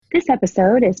This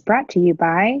episode is brought to you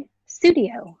by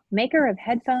Studio, maker of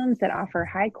headphones that offer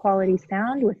high-quality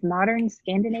sound with modern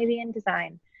Scandinavian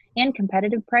design and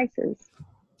competitive prices.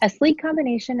 A sleek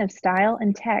combination of style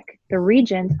and tech, the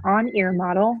Regent on-ear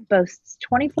model boasts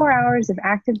 24 hours of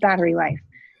active battery life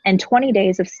and 20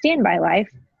 days of standby life,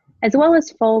 as well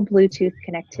as full Bluetooth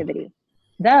connectivity.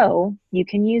 Though, you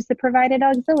can use the provided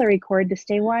auxiliary cord to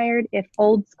stay wired if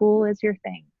old school is your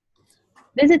thing.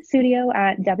 Visit Studio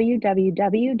at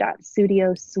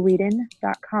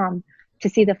www.studiosweden.com to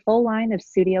see the full line of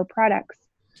Studio products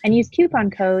and use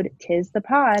coupon code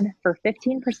TISTHEPOD for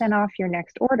 15% off your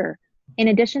next order, in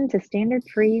addition to standard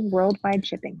free worldwide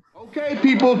shipping. Okay,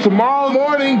 people, tomorrow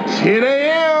morning, 10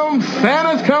 a.m.,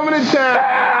 Santa's coming to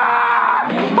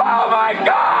town. Oh, my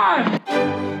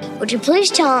God! Would you please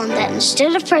tell him that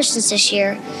instead of presents this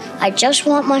year, I just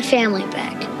want my family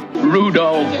back?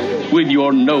 Rudolph, with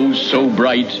your nose so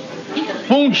bright,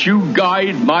 won't you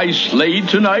guide my sleigh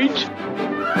tonight?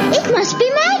 It must be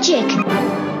magic.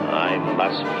 I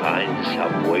must find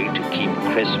some way to keep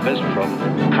Christmas from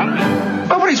coming.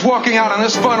 Nobody's walking out on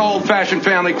this fun, old-fashioned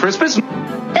family Christmas.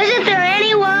 Isn't there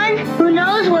anyone who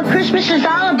knows what Christmas is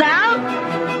all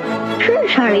about? Sure,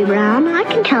 Charlie Brown. I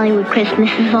can tell you what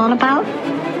Christmas is all about.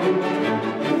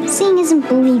 Seeing isn't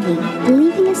believing.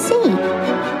 Believing is seeing.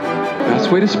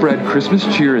 Best way to spread Christmas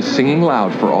cheer is singing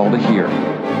loud for all to hear.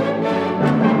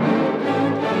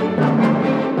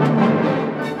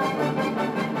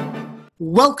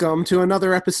 Welcome to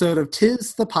another episode of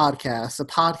Tis the Podcast, a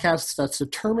podcast that's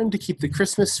determined to keep the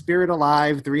Christmas spirit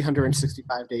alive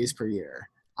 365 days per year.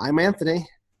 I'm Anthony.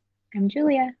 I'm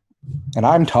Julia. And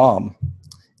I'm Tom.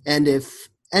 And if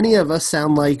any of us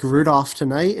sound like Rudolph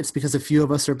tonight, it's because a few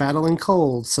of us are battling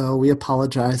cold, so we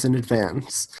apologize in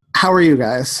advance. How are you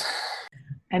guys?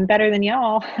 I'm better than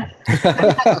y'all.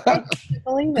 I can't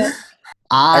believe it.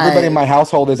 Everybody in my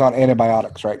household is on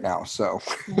antibiotics right now, so.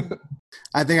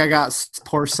 I think I got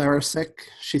poor Sarah sick.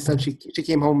 She said she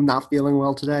came home not feeling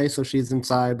well today, so she's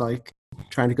inside, like,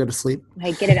 trying to go to sleep.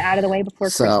 Hey, get it out of the way before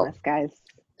Christmas, guys.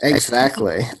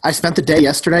 Exactly. I spent the day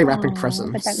yesterday wrapping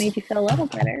presents. But that made you feel a little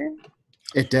better.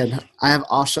 It did. I have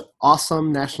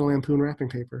awesome National Lampoon wrapping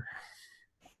paper.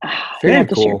 You have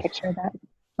to share a picture of that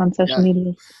on social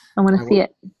media. I want to see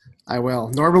it. I will.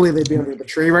 Normally they'd be under the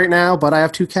tree right now, but I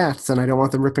have two cats and I don't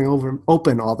want them ripping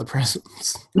open all the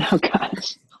presents. Oh,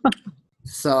 gosh.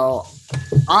 So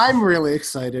I'm really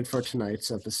excited for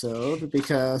tonight's episode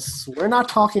because we're not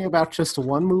talking about just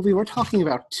one movie. We're talking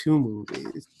about two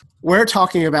movies. We're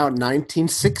talking about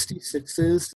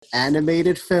 1966's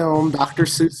animated film, Dr.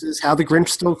 Seuss's How the Grinch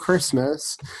Stole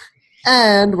Christmas.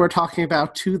 And we're talking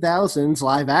about 2000's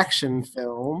live-action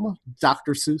film,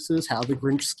 Dr. Seuss's How the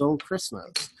Grinch Stole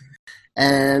Christmas.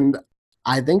 And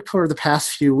I think for the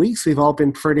past few weeks, we've all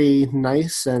been pretty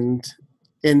nice and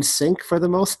in sync for the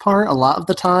most part, a lot of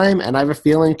the time. And I have a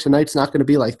feeling tonight's not going to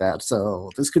be like that. So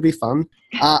this could be fun.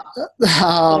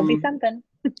 It'll be something.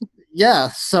 Yeah.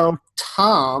 So,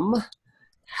 Tom,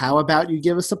 how about you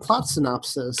give us a plot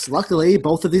synopsis? Luckily,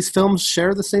 both of these films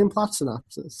share the same plot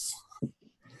synopsis.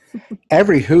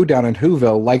 Every Who down in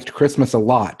Whoville liked Christmas a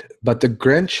lot, but the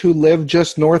Grinch who lived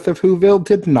just north of Whoville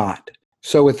did not.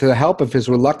 So with the help of his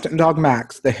reluctant dog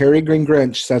Max, the hairy green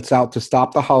Grinch sets out to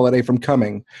stop the holiday from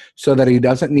coming so that he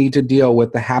doesn't need to deal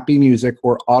with the happy music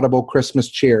or audible Christmas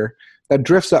cheer that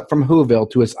drifts up from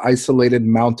Whoville to his isolated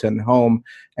mountain home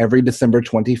every December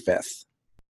 25th.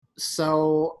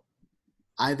 So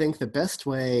I think the best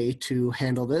way to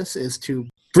handle this is to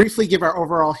briefly give our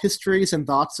overall histories and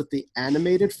thoughts of the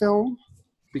animated film,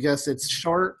 because it's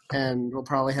short and we'll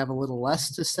probably have a little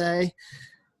less to say,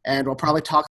 and we'll probably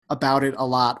talk about it a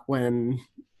lot when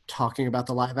talking about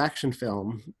the live-action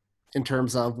film in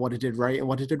terms of what it did right and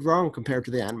what it did wrong compared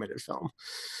to the animated film.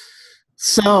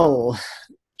 So,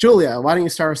 Julia, why don't you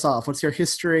start us off? What's your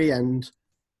history and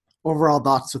overall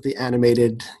thoughts with the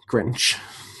animated Grinch?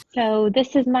 So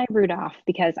this is my Rudolph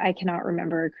because I cannot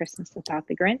remember Christmas without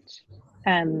the Grinch,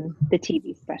 the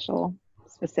TV special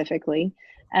specifically.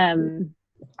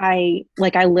 I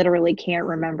literally can't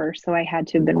remember, so I had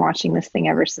to have been watching this thing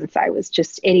ever since I was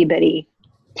just itty bitty,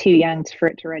 too young for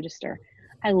it to register.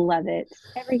 I love it.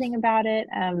 Everything about it.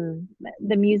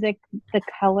 The music, the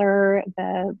color,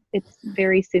 it's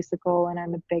very Seussical, and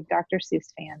I'm a big Dr.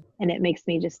 Seuss fan, and it makes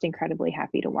me just incredibly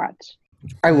happy to watch.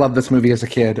 I love this movie as a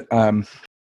kid.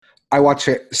 I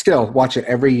still watch it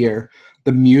every year.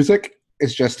 The music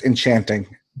is just enchanting,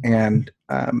 and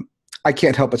I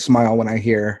can't help but smile when I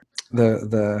hear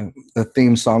the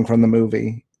theme song from the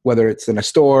movie, whether it's in a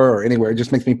store or anywhere. It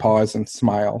just makes me pause and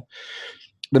smile.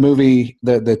 The movie,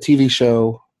 the TV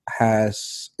show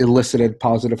has elicited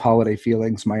positive holiday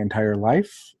feelings my entire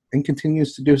life and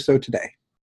continues to do so today.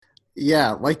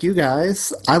 Yeah, like you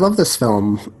guys, I love this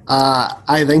film.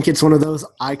 I think it's one of those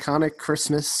iconic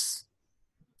Christmas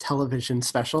television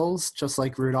specials, just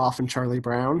like Rudolph and Charlie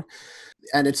Brown.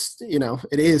 And it's,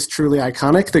 it is truly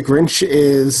iconic. The Grinch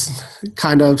is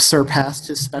kind of surpassed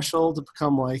his special to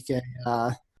become like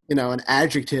an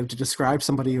adjective to describe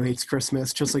somebody who hates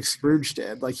Christmas, just like Scrooge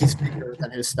did. Like, he's bigger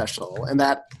than his special. And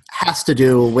that has to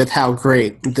do with how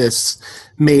great this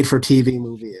made-for-TV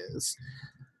movie is.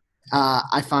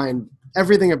 I find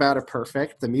everything about it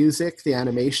perfect. The music, the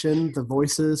animation, the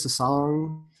voices, the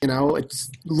song.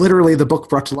 It's literally the book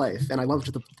brought to life. And I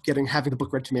loved having the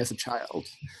book read to me as a child.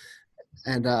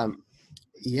 And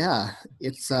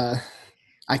it's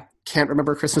I can't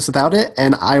remember Christmas without it,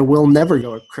 and I will never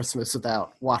go a Christmas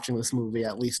without watching this movie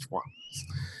at least once.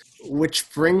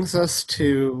 Which brings us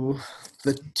to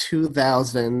the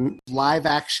 2000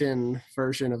 live-action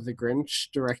version of The Grinch,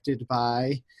 directed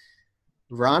by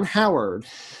Ron Howard,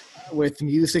 with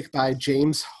music by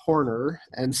James Horner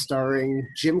and starring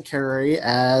Jim Carrey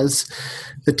as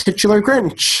the titular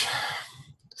Grinch.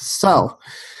 So,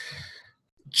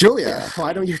 Julia,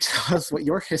 why don't you tell us what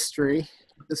your history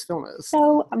with this film is?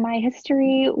 So my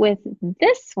history with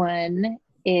this one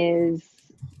is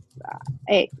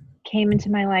it came into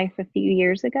my life a few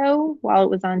years ago while it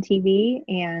was on TV,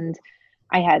 and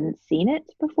I hadn't seen it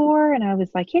before, and I was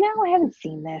like, I haven't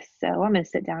seen this, so I'm going to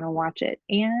sit down and watch it.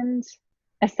 And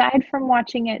aside from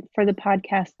watching it for the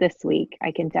podcast this week,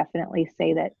 I can definitely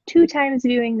say that 2 times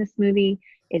viewing this movie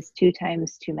is 2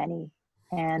 times too many,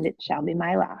 and it shall be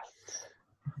my last.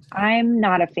 I'm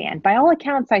not a fan. By all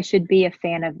accounts, I should be a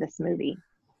fan of this movie,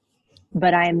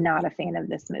 but I am not a fan of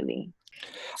this movie.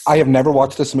 I have never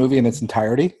watched this movie in its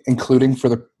entirety, including for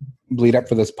the lead up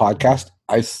for this podcast.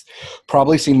 I've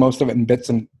probably seen most of it in bits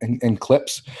and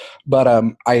clips, but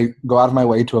I go out of my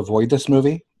way to avoid this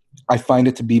movie. I find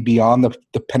it to be beyond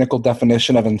the pinnacle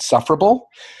definition of insufferable.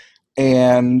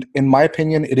 And in my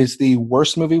opinion, it is the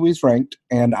worst movie we've ranked,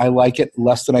 and I like it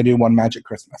less than I do One Magic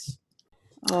Christmas.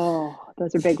 Oh,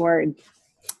 those are big words.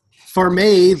 For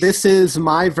me, this is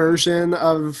my version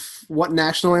of what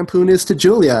National Lampoon is to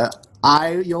Julia.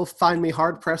 You'll find me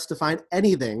hard-pressed to find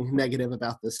anything negative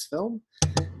about this film.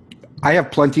 I have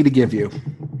plenty to give you.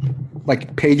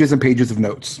 Like pages and pages of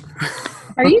notes.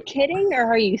 Are you kidding or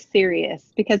are you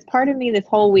serious? Because part of me this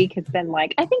whole week has been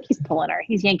like, I think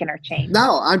he's yanking our chain.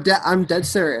 No, I'm dead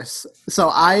serious. So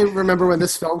I remember when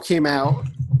this film came out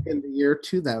in the year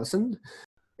 2000,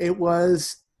 it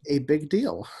was a big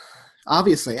deal,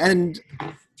 obviously. And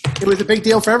it was a big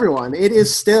deal for everyone. It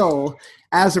is still,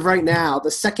 as of right now, the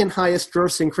second highest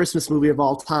grossing Christmas movie of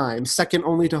all time, second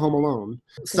only to Home Alone.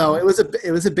 So it was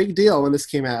a big deal when this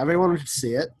came out. Everyone wanted to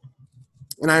see it.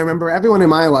 And I remember everyone in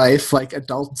my life, like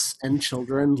adults and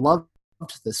children, loved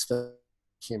this film when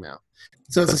it came out.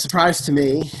 So it's a surprise to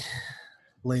me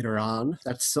later on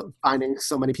finding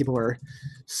so many people were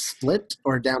split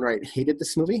or downright hated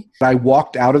this movie. I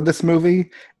walked out of this movie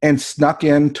and snuck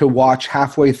in to watch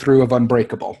halfway through of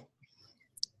Unbreakable.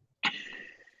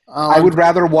 I would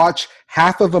rather watch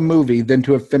half of a movie than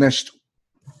to have finished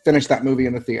that movie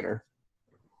in the theater.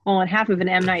 Well, and half of an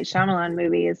M. Night Shyamalan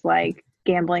movie is like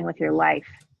gambling with your life.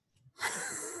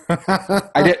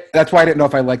 That's why I didn't know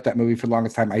if I liked that movie for the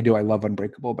longest time. I do. I love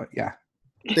Unbreakable, but yeah.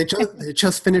 They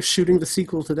just finished shooting the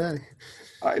sequel today.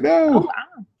 I know. Oh,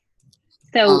 wow.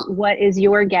 So what is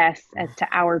your guess as to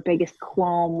our biggest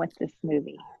qualm with this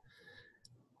movie?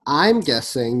 I'm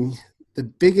guessing the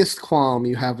biggest qualm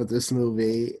you have with this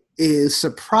movie is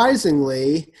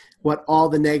surprisingly what all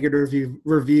the negative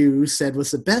reviews said was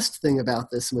the best thing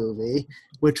about this movie,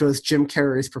 which was Jim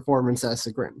Carrey's performance as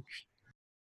the Grinch.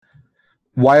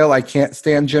 While I can't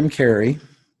stand Jim Carrey,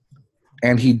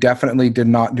 and he definitely did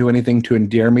not do anything to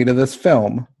endear me to this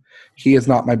film, he is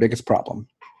not my biggest problem.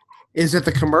 Is it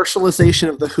the commercialization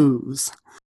of the Who's?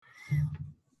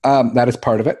 That is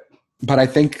part of it. But I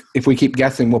think if we keep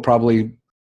guessing, we'll probably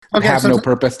have no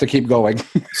purpose to keep going.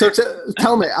 So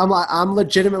tell me, I'm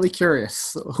legitimately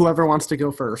curious. Whoever wants to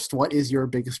go first, what is your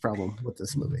biggest problem with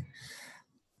this movie?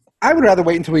 I would rather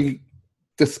wait until we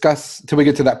get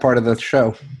to that part of the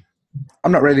show.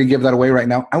 I'm not ready to give that away right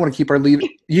now. I want to keep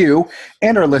you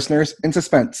and our listeners in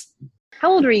suspense.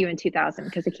 How old were you in 2000?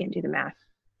 Because I can't do the math.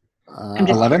 I'm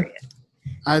just 11? curious.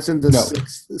 I was in the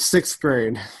sixth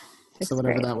grade. So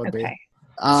whatever that would be.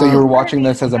 So you were watching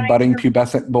this as a budding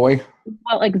pubescent boy?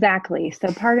 Well, exactly.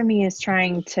 So part of me is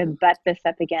trying to butt this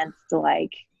up against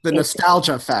like the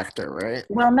nostalgia factor, right?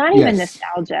 Well, not even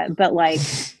nostalgia, but like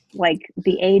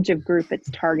the age of group it's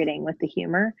targeting with the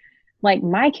humor. Like,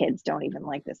 my kids don't even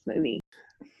like this movie.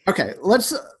 Okay,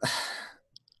 let's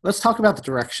talk about the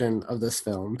direction of this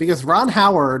film, because Ron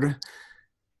Howard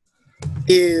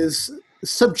is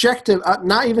subjective,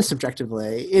 not even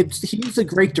subjectively. He's a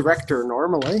great director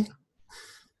normally,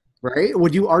 right?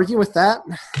 Would you argue with that?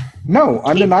 No,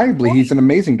 undeniably, he's an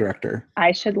amazing director.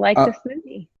 I should like this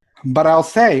movie. But I'll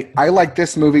say, I like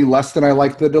this movie less than I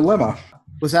like The Dilemma.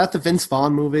 Was that the Vince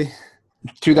Vaughn movie?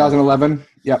 2011,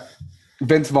 yep.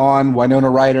 Vince Vaughn, Winona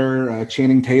Ryder,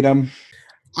 Channing Tatum.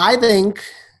 I think,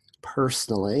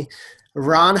 personally,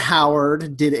 Ron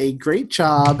Howard did a great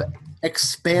job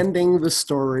expanding the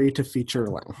story to feature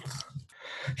length.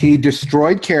 He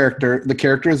destroyed the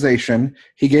characterization.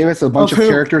 He gave us a bunch of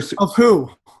characters. Of who?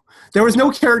 There was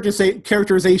no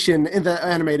characterization in the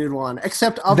animated one,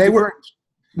 except of the Grinch.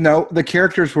 No, the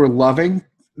characters were loving.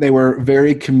 They were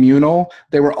very communal.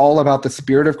 They were all about the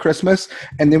spirit of Christmas.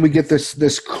 And then we get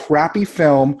this crappy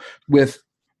film with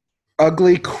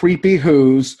ugly, creepy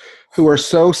who are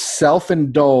so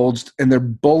self-indulged, and they're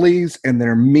bullies, and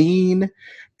they're mean,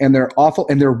 and they're awful,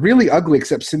 and they're really ugly,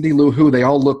 except Cindy Lou Who. They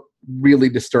all look really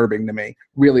disturbing to me,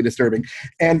 really disturbing.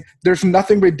 And there's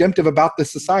nothing redemptive about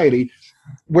this society.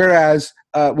 Whereas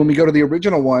when we go to the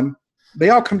original one, they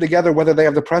all come together whether they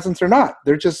have the presents or not.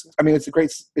 They're just, I mean, it's a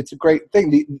great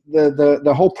thing.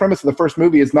 The whole premise of the first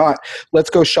movie is not, let's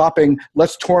go shopping,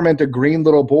 let's torment a green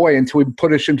little boy until we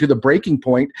push him to the breaking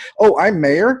point. Oh, I'm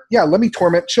mayor? Yeah, let me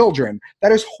torment children.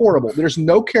 That is horrible. There's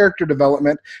no character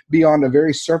development beyond a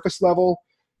very surface level,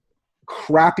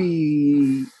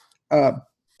 crappy,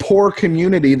 poor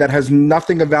community that has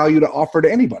nothing of value to offer to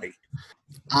anybody.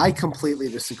 I completely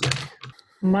disagree.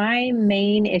 My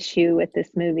main issue with this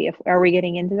movie, are we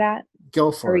getting into that?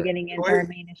 Go for it. Are we getting into our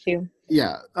main issue?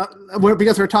 Yeah,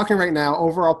 because we're talking right now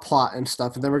overall plot and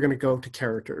stuff, and then we're going to go to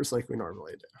characters like we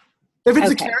normally do. If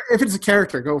it's a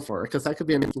character, go for it, because that could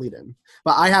be a lead-in.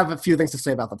 But I have a few things to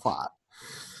say about the plot.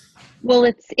 Well,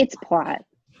 it's plot,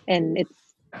 and it's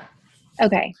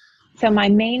okay. So my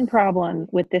main problem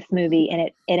with this movie, and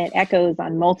it echoes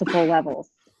on multiple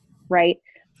levels, right,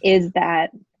 is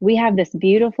that we have this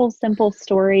beautiful, simple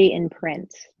story in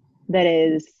print that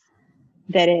is,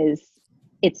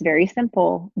 it's very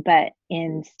simple, but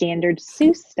in standard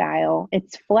Seuss style,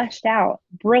 it's fleshed out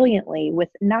brilliantly with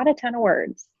not a ton of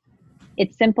words.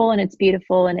 It's simple and it's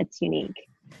beautiful and it's unique.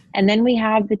 And then we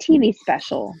have the TV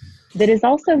special that is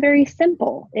also very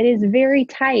simple. It is very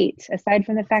tight, aside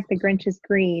from the fact that Grinch is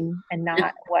green and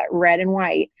not red and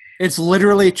white. It's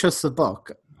literally just the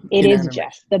book. It is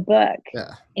just the book.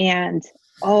 Yeah. And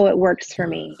it works for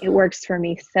me. It works for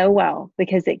me so well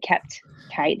because it kept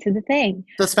tight to the thing.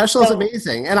 The special is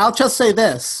amazing. And I'll just say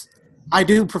this. I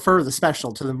do prefer the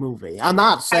special to the movie. I'm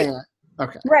not saying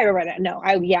okay. Right. No,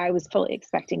 I was fully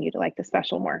expecting you to like the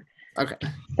special more. Okay.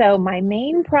 So my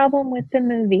main problem with the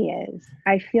movie is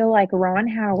I feel like Ron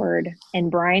Howard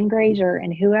and Brian Grazer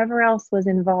and whoever else was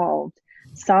involved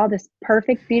saw this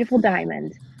perfect, beautiful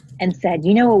diamond and said,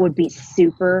 you know what would be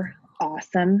super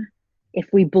awesome if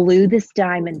we blew this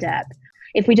diamond up?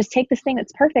 If we just take this thing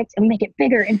that's perfect and we make it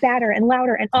bigger and badder and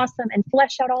louder and awesome and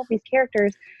flesh out all these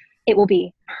characters, it will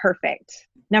be perfect.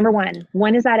 Number one,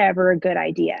 when is that ever a good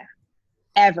idea?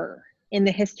 Ever in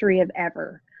the history of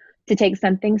ever, to take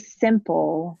something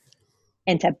simple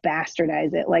and to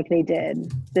bastardize it like they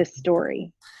did this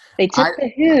story. They took the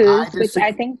Who's, which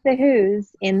I think the Who's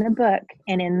in the book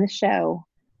and in the show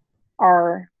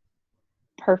are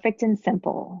perfect and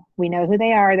simple. We know who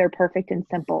they are. They're perfect and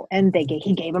simple. And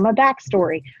he gave them a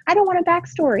backstory. I don't want a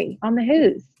backstory on the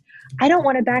Who's. I don't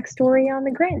want a backstory on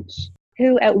the Grinch,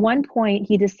 who at one point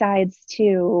he decides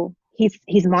to,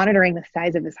 he's monitoring the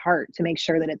size of his heart to make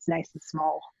sure that it's nice and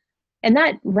small. And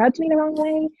that rubbed me the wrong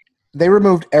way. They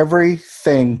removed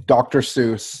everything Dr.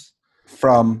 Seuss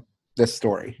from this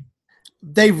story.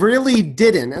 They really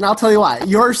didn't, and I'll tell you why.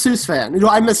 You're a Seuss fan.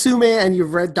 I'm assuming, and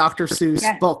you've read Dr.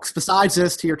 Seuss books besides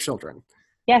this to your children.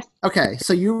 Yes. Okay,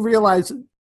 so you realize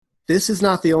this is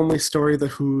not the only story the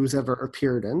Who's ever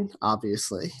appeared in,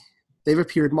 obviously. They've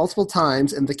appeared multiple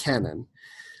times in the canon.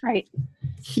 Right.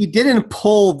 He didn't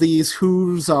pull these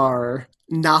Who's are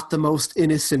not the most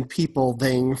innocent people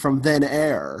thing from thin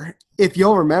air. If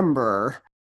you'll remember,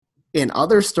 in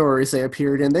other stories they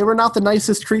appeared in, they were not the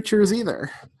nicest creatures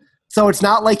either. So it's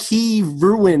not like he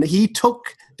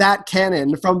took that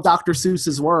canon from Dr.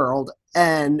 Seuss's world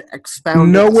and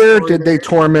expounded. Nowhere did they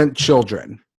torment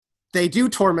children. They do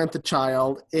torment the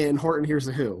child in Horton Hears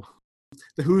a Who.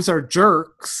 The Who's are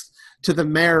jerks to the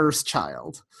mayor's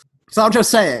child. So I'm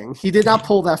just saying, he did not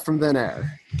pull that from thin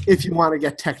air, if you want to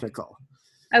get technical.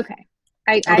 Okay.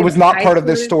 It was not part of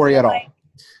this story at all.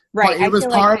 Right. But it was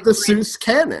part of the Seuss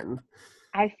canon.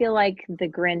 I feel like the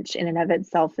Grinch in and of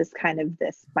itself is kind of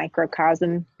this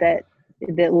microcosm that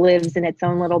lives in its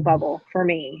own little bubble for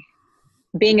me.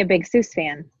 Being a big Seuss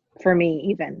fan, for me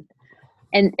even.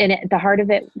 And at the heart of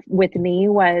it with me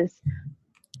was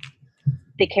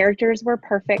the characters were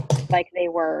perfect like they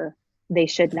were. They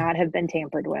should not have been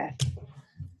tampered with.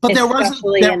 But there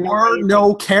were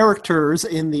no characters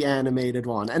in the animated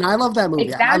one. And I love that movie.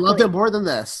 Exactly. I loved it more than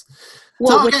this.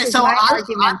 Well,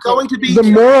 I'm going to be the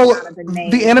moral.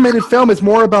 The animated film is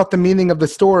more about the meaning of the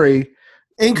story.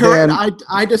 Incorrect.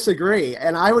 I disagree,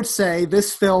 and I would say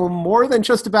this film, more than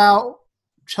just about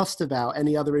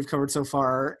any other we've covered so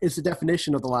far, is the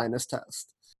definition of the Linus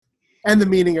test and the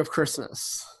meaning of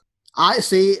Christmas. I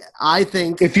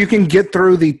think if you can get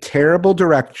through the terrible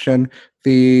direction,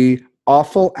 the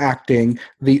awful acting,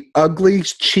 the ugly,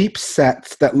 cheap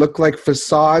sets that look like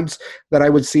facades that I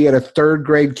would see at a third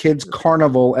grade kids'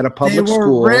 carnival at a public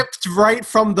school. They were ripped right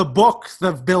from the book,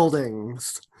 the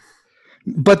buildings.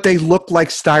 But they looked like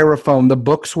styrofoam. The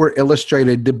books were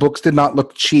illustrated. The books did not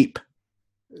look cheap.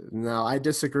 No, I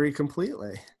disagree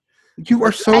completely. You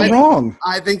are so wrong.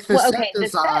 I think the set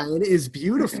design is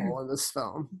beautiful in this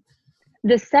film.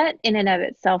 The set in and of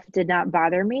itself did not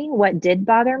bother me. What did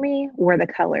bother me were the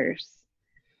colors.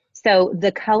 So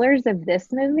the colors of this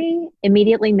movie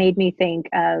immediately made me think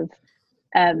of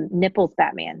Nipples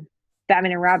Batman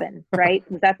and Robin, right?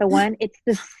 Was that the one? It's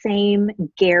the same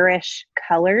garish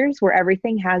colors where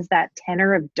everything has that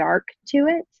tenor of dark to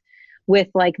it with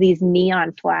like these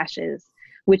neon flashes,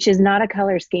 which is not a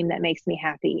color scheme that makes me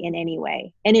happy in any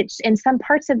way. And some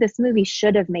parts of this movie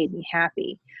should have made me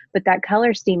happy, but that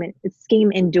color scheme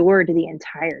endured the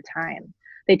entire time.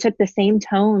 They took the same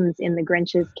tones in the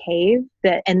Grinch's cave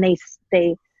and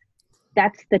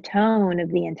that's the tone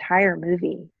of the entire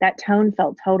movie. That tone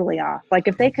felt totally off. Like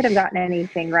if they could have gotten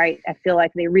anything right, I feel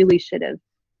like they really should have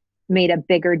made a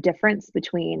bigger difference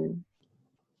between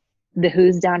the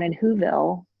Who's Down in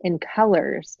Whoville in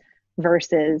colors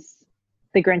versus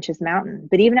the Grinch's Mountain.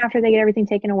 But even after they get everything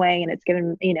taken away and it's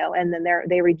given, and then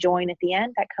they rejoin at the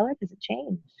end, that color doesn't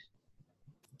change.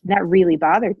 That really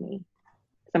bothered me.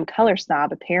 Some color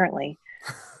snob apparently,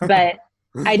 but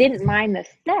I didn't mind the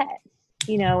set,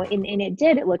 and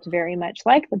it looked very much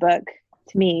like the book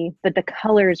to me, but the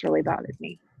colors really bothered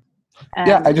me.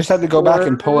 I just had to go back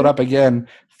and pull it up again.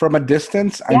 From a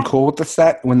distance, I'm cool with the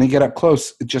set. When they get up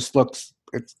close, it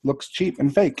looks cheap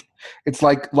and fake. It's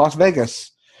like Las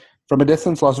Vegas. From a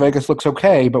distance, Las Vegas looks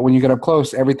okay, but when you get up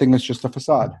close, everything is just a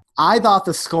facade. I thought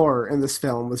the score in this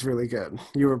film was really good.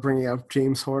 You were bringing up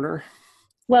James Horner.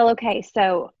 Well, okay,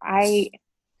 so I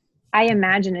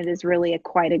imagine it is really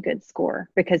quite a good score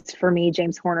because for me,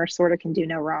 James Horner sort of can do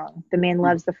no wrong. The man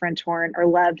loves the French horn, or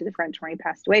loved the French horn. He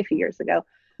passed away a few years ago.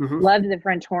 Mm-hmm. Loved the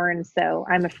French horn, so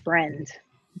I'm a friend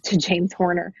to James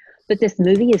Horner. But this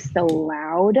movie is so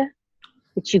loud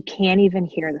that you can't even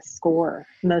hear the score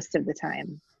most of the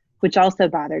time, which also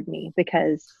bothered me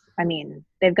because,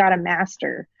 they've got a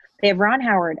master. They have Ron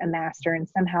Howard, a master, and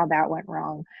somehow that went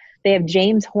wrong. They have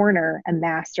James Horner, a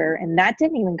master, and that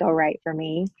didn't even go right for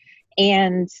me.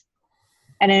 And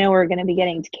I know we're going to be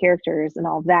getting to characters and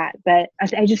all that, but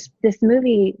this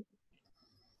movie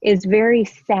is very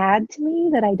sad to me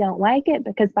that I don't like it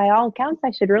because by all accounts, I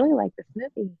should really like this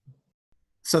movie.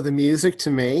 So the music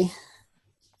to me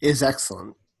is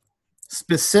excellent.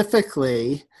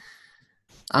 Specifically,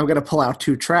 I'm going to pull out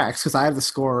 2 tracks because I have the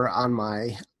score on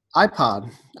my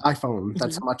iPhone.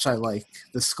 That's how much I like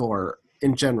the score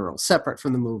in general, separate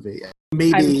from the movie.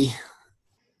 Maybe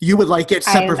you would like it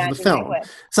separate from the film.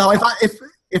 So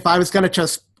if I was going to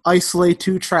just isolate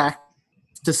 2 tracks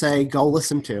to say go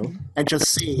listen to and just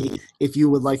see if you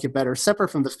would like it better separate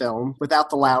from the film without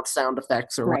the loud sound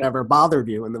effects or whatever bothered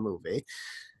you in the movie,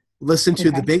 listen to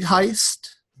The Big Heist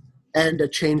and A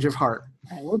Change of Heart.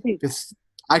 I will do that.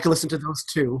 I can listen to those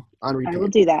 2 on repeat. I will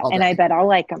do that, and I bet I'll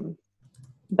like them.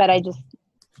 But I just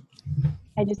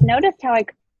noticed how I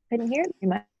couldn't hear it very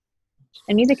much.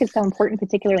 And music is so important,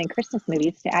 particularly in Christmas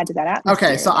movies, to add to that atmosphere.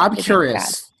 Okay, so I'm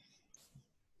curious.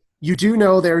 You do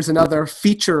know there's another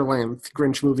feature-length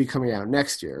Grinch movie coming out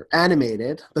next year,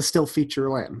 animated, but still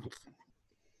feature-length.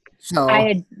 So I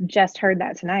had just heard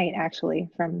that tonight, actually,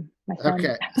 from my son.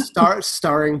 Okay,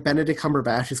 starring Benedict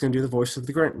Cumberbatch. He's going to do the voice of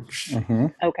the Grinch. Mm-hmm.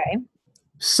 Okay.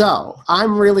 So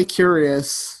I'm really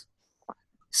curious.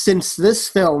 Since this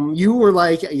film, you were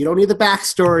like, you don't need the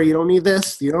backstory, you don't need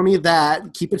this, you don't need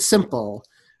that, keep it simple.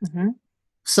 Mm-hmm.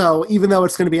 So even though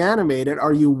it's going to be animated,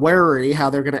 are you wary how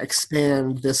they're going to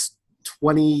expand this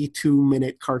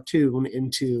 22-minute cartoon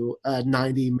into a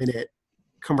 90-minute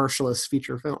commercialist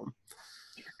feature film?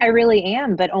 I really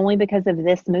am, but only because of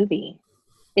this movie.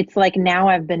 it's like now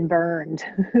I've been burned.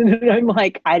 I'm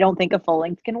like, I don't think a full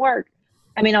length can work.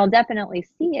 I mean, I'll definitely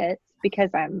see it because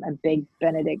I'm a big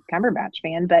Benedict Cumberbatch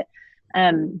fan, but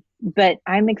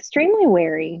I'm extremely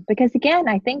wary because again,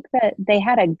 I think that they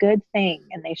had a good thing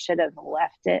and they should have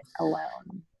left it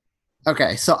alone.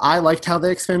 Okay, so I liked how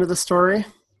they expanded the story.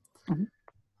 Mm-hmm.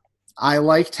 I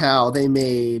liked how they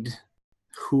made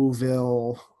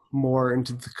Whoville more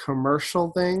into the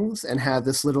commercial things and had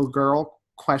this little girl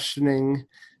questioning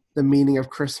the meaning of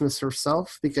Christmas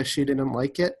herself because she didn't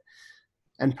like it,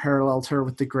 and paralleled her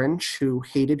with the Grinch, who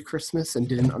hated Christmas and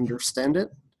didn't understand it.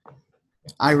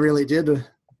 I really did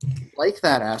like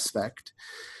that aspect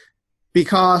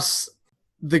because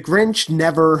the Grinch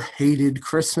never hated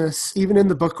Christmas, even in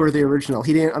the book or the original.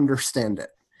 He didn't understand it.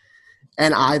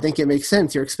 And I think it makes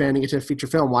sense. You're expanding it to a feature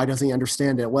film. Why doesn't he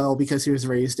understand it? Well, because he was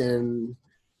raised in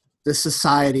this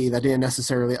society that didn't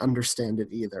necessarily understand it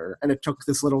either. And it took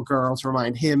this little girl to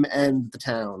remind him and the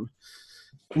town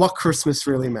what Christmas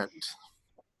really meant.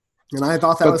 And I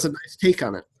thought that was a nice take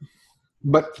on it.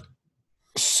 But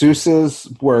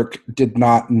Seuss's work did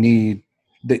not need,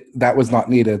 that was not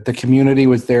needed. The community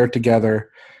was there together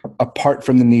apart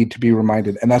from the need to be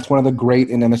reminded. And that's one of the great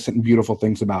and innocent and beautiful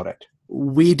things about it.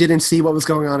 We didn't see what was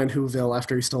going on in Whoville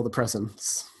after he stole the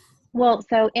presents. Well,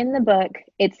 so in the book,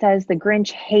 it says the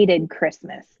Grinch hated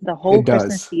Christmas, the whole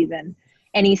Christmas season.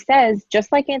 And he says,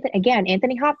 just like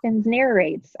Anthony Hopkins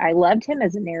narrates, I loved him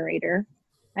as a narrator.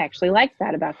 I actually liked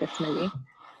that about this movie.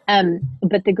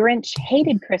 But the Grinch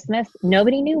hated Christmas.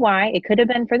 Nobody knew why. It could have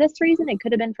been for this reason. It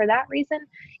could have been for that reason.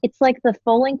 It's like the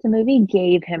full-length movie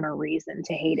gave him a reason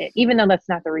to hate it, even though that's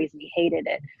not the reason he hated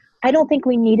it. I don't think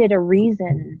we needed a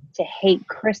reason to hate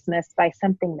Christmas by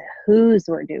something the Who's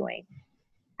were doing.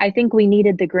 I think we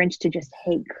needed the Grinch to just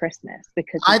hate Christmas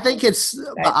because I think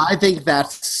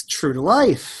that's true to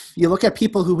life. You look at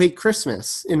people who hate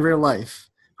Christmas in real life,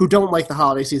 who don't like the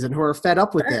holiday season, who are fed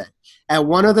up with it. And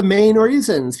one of the main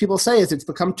reasons people say is it's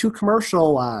become too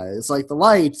commercialized, like the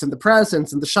lights and the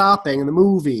presents and the shopping and the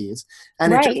movies.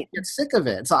 And it just gets sick of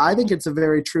it. So I think it's a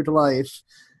very true to life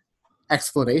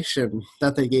explanation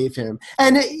that they gave him.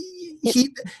 And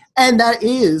that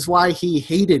is why he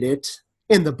hated it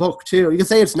in the book too. You can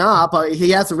say it's not, but he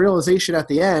has a realization at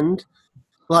the end,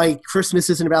 like Christmas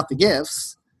isn't about the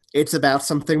gifts, it's about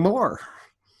something more.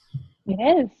 It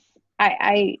is.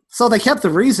 So they kept the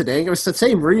reasoning. It was the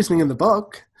same reasoning in the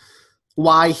book.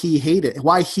 Why he hated it.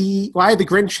 Why the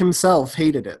Grinch himself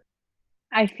hated it.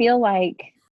 I feel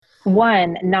like,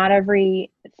 one, not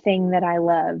everything that I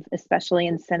love, especially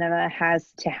in cinema,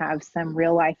 has to have some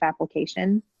real life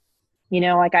application. You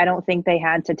know, like I don't think they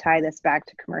had to tie this back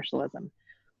to commercialism.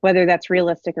 Whether that's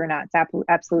realistic or not, it's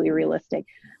absolutely realistic.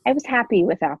 I was happy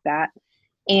without that.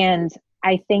 And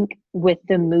I think with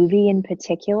the movie in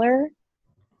particular,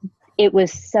 it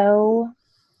was so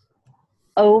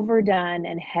overdone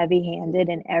and heavy-handed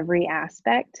in every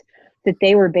aspect that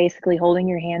they were basically holding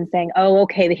your hand saying, oh,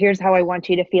 okay, here's how I want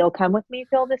you to feel. Come with me,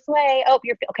 feel this way. Oh,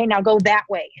 okay, now go that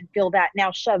way and feel that.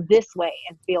 Now shove this way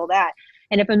and feel that.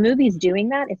 And if a movie's doing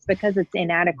that, it's because it's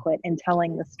inadequate in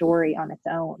telling the story on its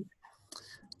own.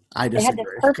 They had this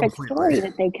perfect story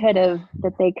that they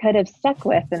could have stuck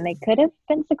with, and they could have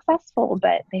been successful,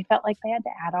 but they felt like they had to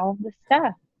add all of this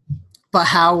stuff. But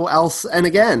how else? And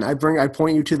again, I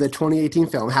point you to the 2018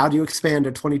 film. How do you expand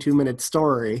a 22-minute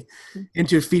story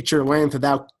into a feature length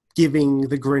without giving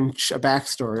the Grinch a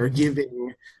backstory or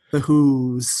giving the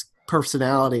Who's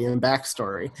personality and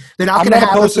backstory? I'm not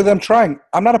opposed to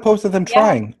them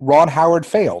trying. Ron Howard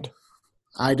failed.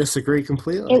 I disagree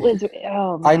completely. It was,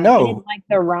 oh man, I know. I didn't like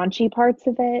the raunchy parts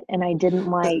of it, and I didn't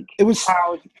like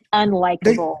how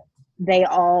unlikable they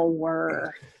all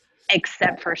were,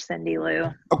 except for Cindy Lou.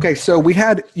 Okay, so you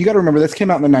got to remember, this came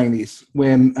out in the 90s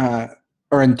when,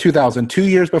 or in 2000, 2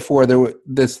 years before, there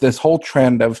was this whole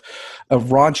trend of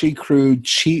raunchy, crude,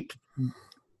 cheap,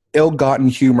 ill-gotten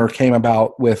humor came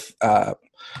about with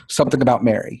Something About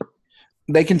Mary.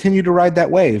 They continued to ride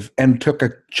that wave and took a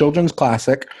children's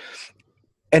classic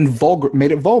and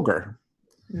made it vulgar.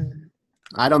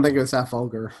 I don't think it was that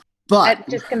vulgar. But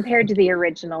just compared to the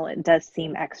original, it does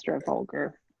seem extra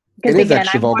vulgar. It is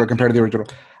extra vulgar compared to the original.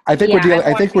 I think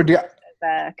we're dealing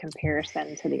a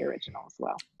comparison to the original as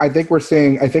well. I think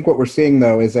what we're seeing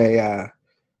though is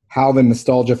how the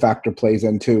nostalgia factor plays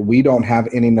into. We don't have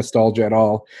any nostalgia at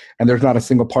all, and there's not a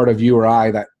single part of you or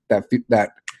I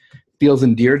that feels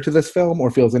endeared to this film or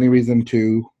feels any reason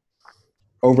to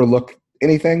overlook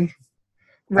anything.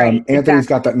 Right. Anthony's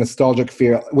got that nostalgic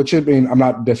feel, which I mean, I'm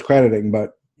not discrediting,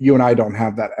 but you and I don't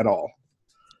have that at all.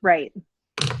 Right.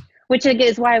 Which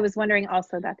is why I was wondering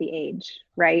also about the age,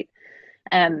 right?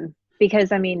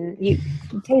 because I mean,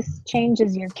 taste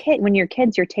changes your kid. When you're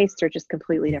kids, your tastes are just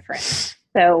completely different.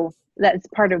 So that's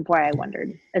part of why I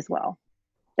wondered as well.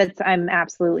 I'm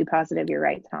absolutely positive you're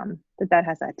right, Tom, that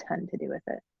has a ton to do with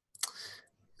it.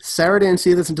 Sarah didn't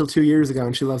see this until 2 years ago,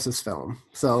 and she loves this film.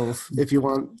 So if you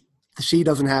want, she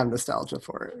doesn't have nostalgia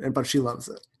for it, but she loves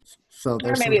it. So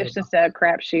or maybe it's just a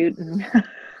crapshoot.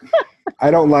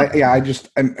 I don't like. Yeah, I just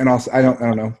and also I don't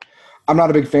know. I'm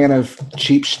not a big fan of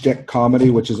cheap shtick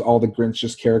comedy, which is all the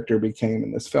Grinch's character became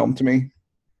in this film to me.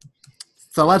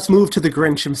 So let's move to the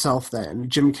Grinch himself then,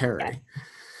 Jim Carrey.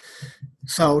 Yeah.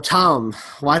 So Tom,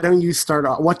 why don't you start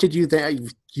off? What did you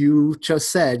think? You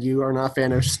just said you are not a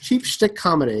fan of cheap shtick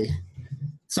comedy.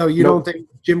 So you don't think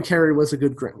Jim Carrey was a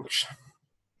good Grinch?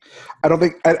 I don't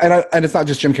think, and it's not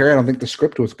just Jim Carrey. I don't think the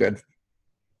script was good.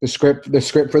 The script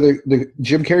for the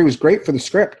Jim Carrey was great for the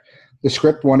script. The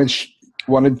script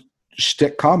wanted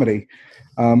shtick comedy.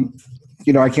 I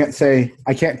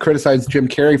can't criticize Jim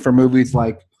Carrey for movies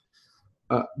like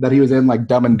that he was in, like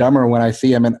Dumb and Dumber, when I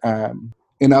see him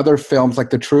in other films like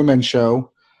The Truman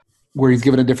Show, where he's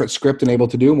given a different script and able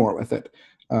to do more with it.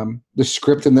 The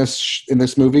script in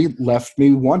this movie left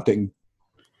me wanting.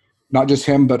 Not just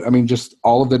him, but I mean, just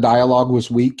all of the dialogue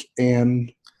was weak and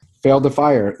failed to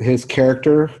fire. His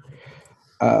character,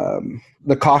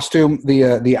 the costume,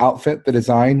 the outfit, the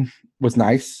design was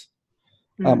nice.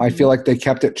 I feel like they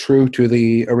kept it true to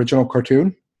the original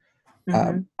cartoon.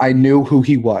 I knew who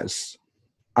he was.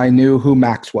 I knew who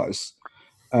Max was.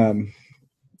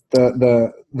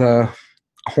 The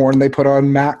horn they put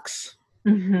on Max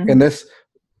in this,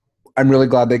 I'm really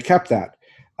glad they kept that.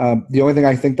 The only thing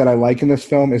I think that I like in this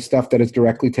film is stuff that is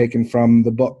directly taken from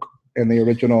the book and the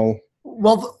original.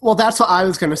 Well, that's what I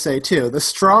was going to say too. The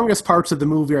strongest parts of the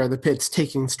movie are the bits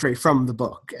taken straight from the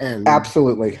book and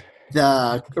absolutely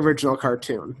the original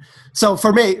cartoon. So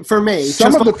for me,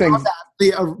 some of the things.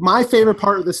 My favorite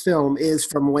part of this film is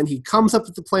from when he comes up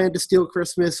with the plan to steal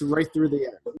Christmas right through the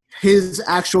end. His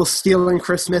actual stealing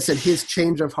Christmas and his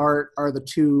change of heart are the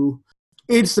two.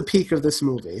 It's the peak of this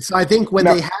movie. So I think when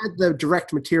they had the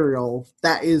direct material,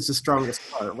 that is the strongest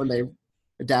part, when they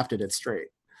adapted it straight.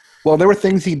 Well, there were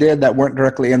things he did that weren't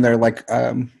directly in there, like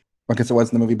I guess it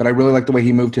was in the movie, but I really like the way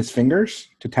he moved his fingers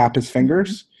to tap his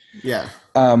fingers. Yeah.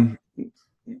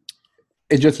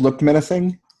 It just looked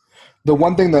menacing. The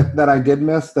one thing that I did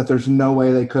miss that there's no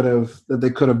way they could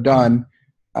have done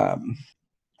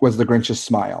was the Grinch's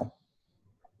smile.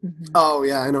 Oh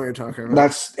yeah, I know what you're talking about.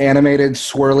 That's animated,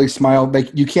 swirly smile.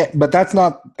 You can't, but that's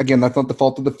not the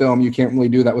fault of the film. You can't really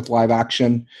do that with live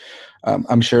action.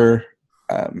 I'm sure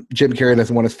Jim Carrey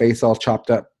doesn't want his face all chopped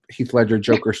up, Heath Ledger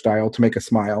Joker style, to make a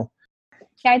smile.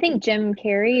 Yeah, I think Jim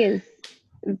Carrey is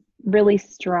really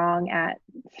strong at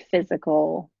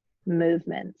physical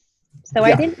movements. So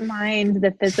I didn't mind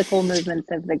the physical movements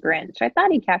of the Grinch. I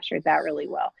thought he captured that really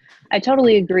well. I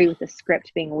totally agree with the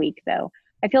script being weak, though.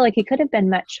 I feel like he could have been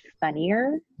much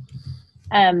funnier,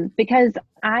 because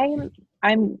I'm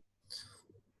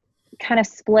kind of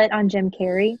split on Jim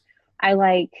Carrey. I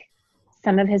like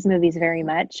some of his movies very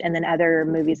much, and then other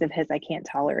movies of his I can't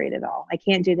tolerate at all. I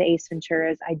can't do the Ace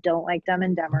Venturas. I don't like Dumb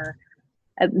and Dumber.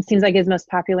 It seems like his most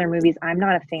popular movies I'm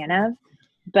not a fan of,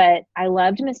 but I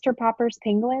loved Mr. Popper's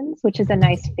Penguins, which is a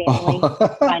nice family,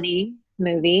 funny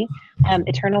movie.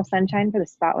 Eternal Sunshine for the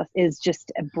Spotless is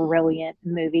just a brilliant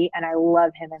movie, and I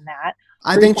love him in that.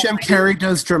 I think Jim Carrey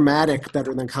does dramatic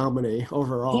better than comedy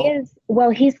overall. He is.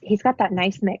 Well, he's got that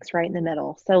nice mix right in the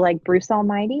middle. So like Bruce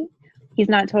Almighty, he's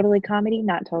not totally comedy,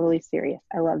 not totally serious.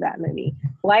 I love that movie.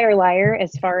 Liar Liar,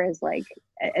 as far as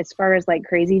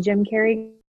crazy Jim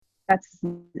Carrey, that's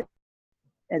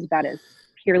about as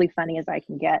purely funny as I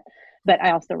can get. But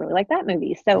I also really like that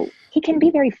movie. So he can be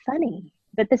very funny,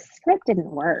 but the script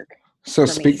didn't work. So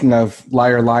speaking of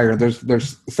Liar Liar,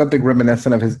 there's something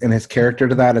reminiscent of his character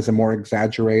to that, as a more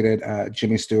exaggerated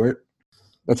Jimmy Stewart.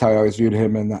 That's how I always viewed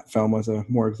him in that film, as a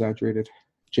more exaggerated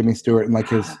Jimmy Stewart, and like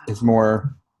his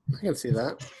more, I can see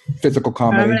that, physical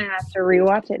comedy. I'm gonna have to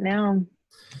rewatch it now.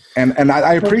 And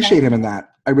I appreciate him in that.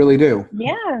 I really do.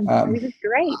 Yeah, he was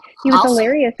great. He was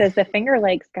hilarious as the Finger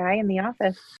Lakes guy in The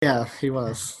Office. Yeah, he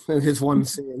was. In his one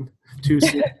scene, two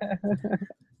scenes.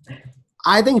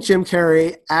 I think Jim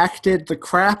Carrey acted the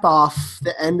crap off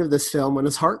the end of this film when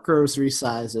his heart grows 3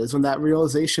 sizes, when that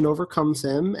realization overcomes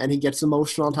him and he gets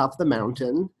emotional on top of the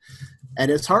mountain and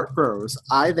his heart grows.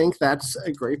 I think that's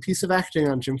a great piece of acting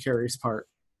on Jim Carrey's part.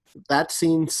 That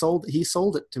scene sold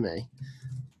it to me.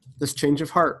 This change of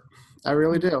heart. I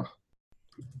really do.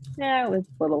 Yeah, it was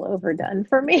a little overdone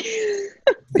for me.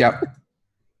 Yep.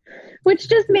 Which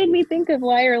just made me think of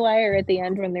Liar Liar at the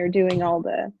end when they're doing all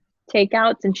the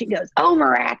takeouts, and she goes,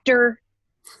 "Omer actor,"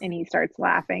 and he starts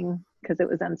laughing because it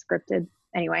was unscripted.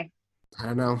 Anyway, I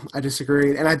don't know. I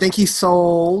disagreed, and I think he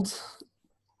sold.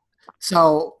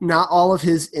 So not all of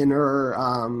his not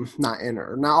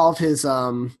all of his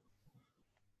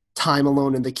time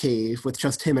alone in the cave with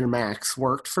just him and Max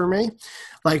worked for me.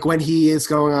 Like when he is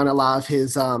going on a lot of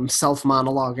his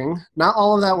self-monologuing, not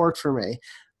all of that worked for me.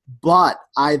 But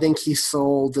I think he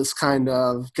sold this kind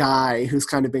of guy who's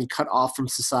kind of been cut off from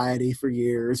society for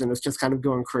years and is just kind of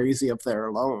going crazy up there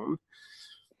alone.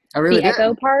 I really the did.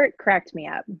 echo part cracked me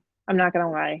up. I'm not going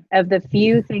to lie. Of the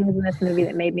few things in this movie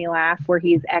that made me laugh, where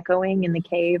he's echoing in the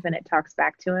cave and it talks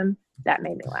back to him, that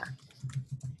made me laugh.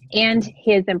 And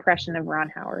his impression of Ron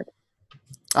Howard.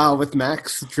 Oh, with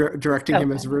Max directing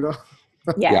him as Rudo?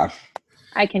 Yeah.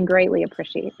 I can greatly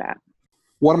appreciate that.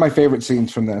 One of my favorite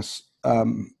scenes from this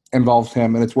involves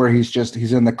him, and it's where he's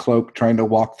in the cloak trying to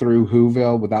walk through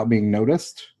Whoville without being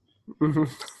noticed.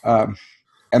 Mm-hmm.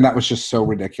 And that was just so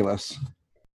ridiculous.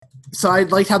 So I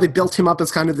liked how they built him up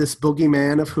as kind of this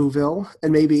boogeyman of Whoville,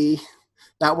 and maybe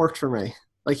that worked for me.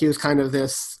 Like he was kind of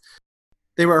this.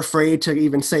 They were afraid to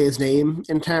even say his name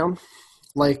in town,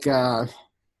 like not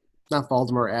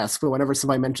Voldemort-esque, but whenever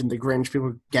somebody mentioned the Grinch, people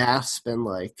would gasp and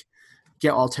like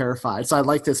get all terrified. So I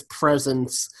like this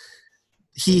presence.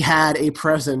 He had a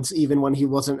presence even when he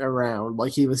wasn't around.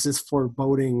 Like he was this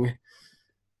foreboding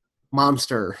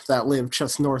monster that lived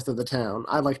just north of the town.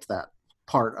 I liked that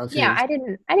part of his. I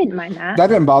didn't mind that. That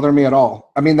didn't bother me at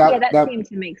all. I mean, that seemed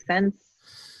to make sense.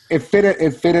 It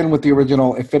fit in with the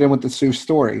original. It fit in with the Seuss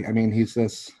story. I mean, he's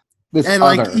this and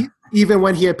other. Like even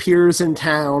when he appears in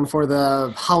town for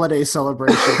the holiday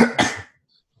celebration,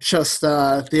 just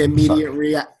the immediate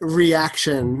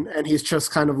reaction, and he's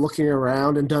just kind of looking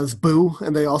around and does boo,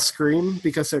 and they all scream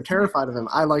because they're terrified of him.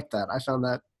 I like that. I found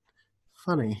that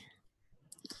funny.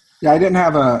 Yeah, I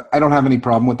don't have any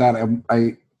problem with that.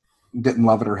 I didn't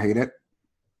love it or hate it.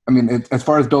 I mean, as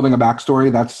far as building a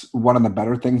backstory, that's one of the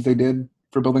better things they did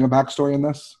for building a backstory in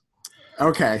this.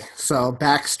 Okay, so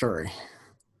backstory.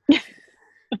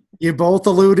 You both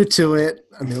alluded to it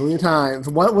a million times.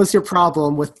 What was your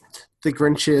problem with the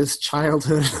Grinch's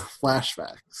childhood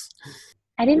flashbacks?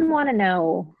 I didn't want to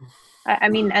know. I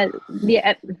mean,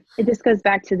 it just goes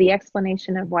back to the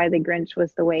explanation of why the Grinch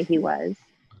was the way he was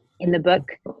in the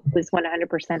book was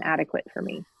 100% adequate for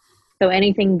me. So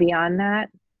anything beyond that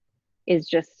is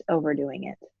just overdoing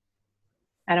it.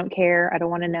 I don't care. I don't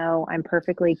want to know. I'm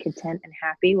perfectly content and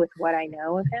happy with what I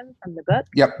know of him from the book.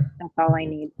 Yep. That's all I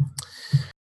need.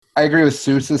 I agree with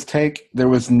Seuss's take. There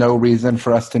was no reason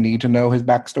for us to need to know his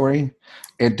backstory.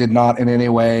 It did not in any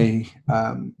way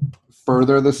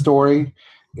further the story.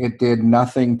 It did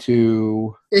nothing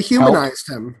to... It humanized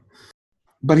him.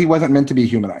 But he wasn't meant to be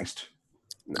humanized.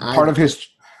 Part of his...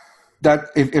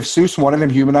 that if Seuss wanted him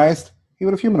humanized, he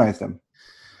would have humanized him.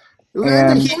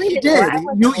 And he did.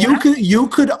 You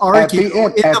could argue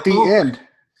at the end.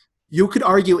 You could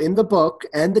argue in the book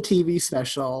and the TV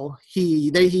special, he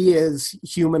is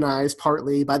humanized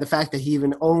partly by the fact that he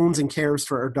even owns and cares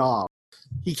for a dog.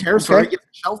 He cares for it, gives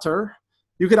shelter.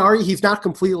 You could argue he's not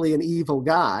completely an evil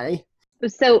guy.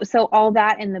 So all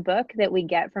that in the book that we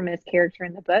get from his character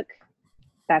in the book,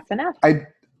 that's enough.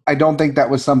 I don't think that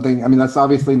was something. I mean, that's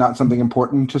obviously not something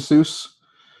important to Seuss.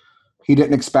 He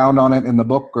didn't expound on it in the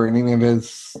book or any of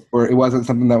his, or it wasn't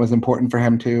something that was important for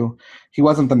him to. He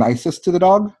wasn't the nicest to the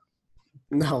dog.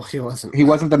 No, he wasn't. He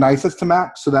wasn't the nicest to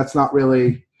Max, so that's not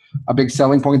really a big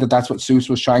selling point that that's what Seuss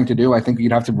was trying to do. I think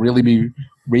you'd have to really be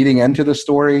reading into the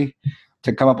story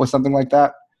to come up with something like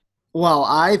that. Well,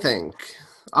 I think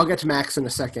I'll get to Max in a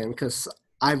second because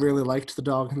I really liked the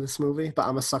dog in this movie, but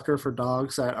I'm a sucker for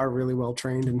dogs that are really well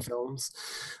trained in films.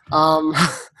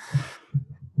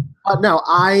 No,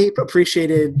 I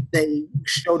appreciated they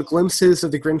showed glimpses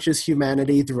of the Grinch's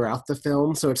humanity throughout the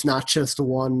film, so it's not just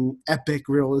one epic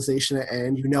realization at the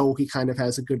end. You know he kind of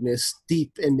has a goodness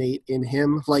deep innate in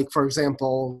him. Like, for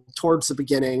example, towards the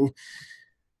beginning,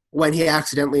 when he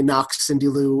accidentally knocks Cindy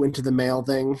Lou into the mail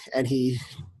thing, and he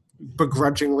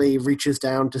begrudgingly reaches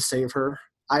down to save her.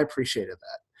 I appreciated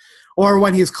that. Or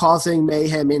when he's causing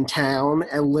mayhem in town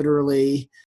and literally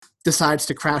decides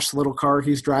to crash the little car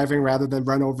he's driving rather than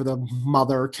run over the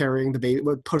mother carrying the baby,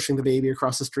 pushing the baby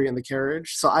across the street in the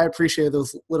carriage. So I appreciated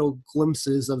those little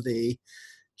glimpses of the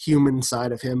human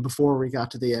side of him before we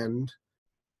got to the end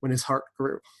when his heart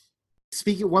grew.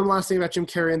 Speaking one last thing about Jim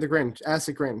Carrey and the Grinch, as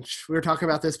the Grinch. We were talking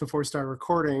about this before we started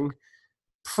recording.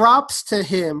 Props to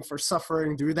him for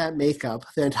suffering through that makeup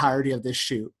the entirety of this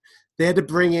shoot. They had to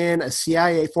bring in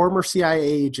a former CIA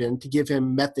agent to give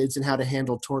him methods in how to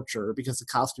handle torture because the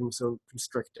costume was so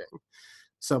constricting.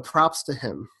 So props to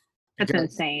him. That's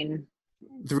insane.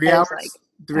 3 hours.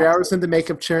 3 hours in the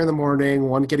makeup chair in the morning,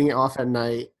 one getting off at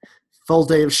night, full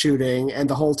day of shooting, and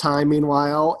the whole time,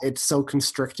 meanwhile, it's so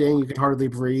constricting you can hardly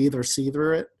breathe or see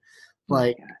through it.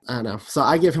 Like, I don't know. So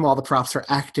I give him all the props for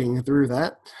acting through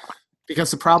that.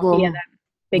 Because the problem that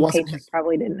big wasn't paycheck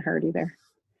probably didn't hurt either.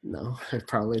 No, it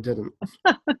probably didn't.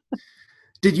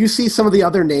 Did you see some of the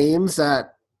other names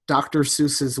that Dr.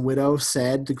 Seuss's widow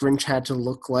said the Grinch had to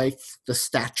look like the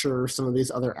stature of some of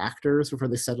these other actors before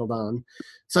they settled on?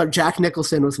 So Jack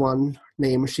Nicholson was one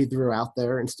name she threw out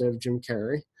there instead of Jim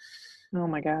Carrey. Oh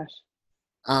my gosh.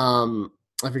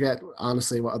 I forget,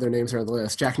 honestly, what other names are on the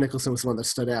list. Jack Nicholson was the one that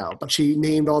stood out. But she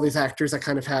named all these actors that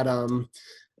kind of had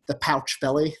the pouch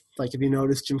belly. Like, if you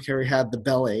notice, Jim Carrey had the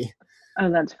belly.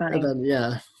 Oh, that's funny. And then,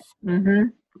 yeah. Mm-hmm.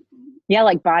 Yeah,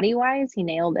 like body-wise, he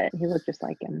nailed it. He looked just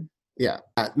like him. Yeah.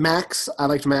 Max, I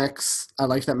liked Max. I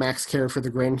liked that Max cared for the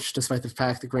Grinch, despite the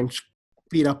fact the Grinch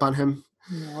beat up on him.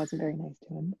 No, it wasn't very nice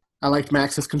to him. I liked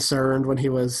Max's concern when he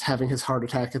was having his heart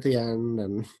attack at the end,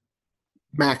 and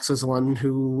Max was the one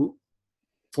who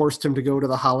forced him to go to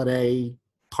the holiday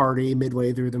party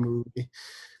midway through the movie.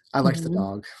 I liked the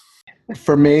dog.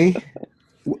 For me,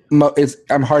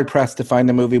 I'm hard-pressed to find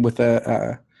a movie with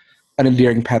an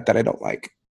endearing pet that I don't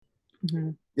like.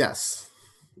 Mm-hmm. Yes,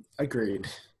 agreed.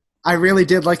 I really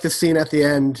did like the scene at the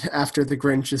end after the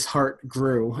Grinch's heart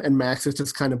grew and Max was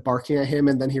just kind of barking at him,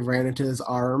 and then he ran into his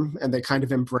arm and they kind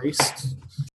of embraced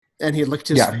and he licked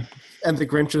his and the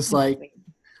Grinch was like,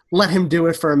 let him do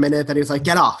it for a minute. Then he was like,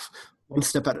 get off, one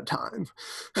step at a time.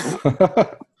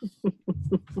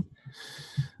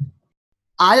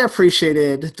 I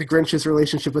appreciated the Grinch's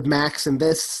relationship with Max in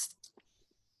this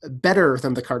better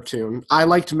than the cartoon. I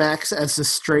liked Max as the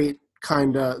straight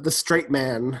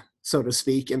man, so to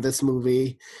speak, in this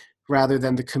movie, rather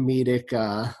than the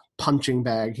comedic punching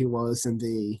bag he was in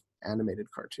the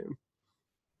animated cartoon.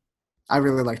 I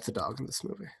really liked the dog in this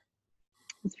movie.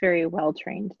 He's a very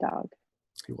well-trained dog.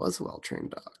 He was a well-trained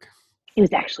dog. He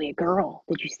was actually a girl.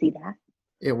 Did you see that?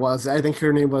 It was. I think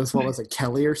her name was, what was it,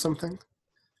 Kelly or something?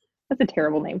 That's a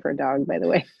terrible name for a dog, by the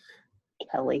way.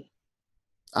 Kelly.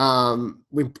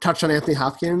 We touched on Anthony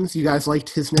Hopkins. You guys liked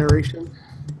his narration?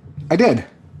 I did.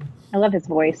 I love his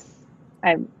voice.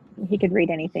 He could read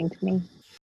anything to me.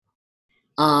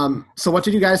 So what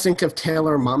did you guys think of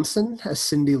Taylor Momsen as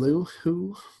Cindy Lou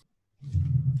Who?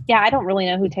 Yeah, I don't really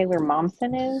know who Taylor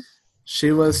Momsen is.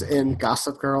 She was in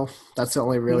Gossip Girl. That's the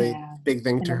only really big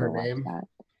thing to her name.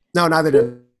 No, neither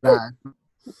did I.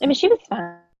 I mean, she was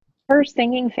fun. Her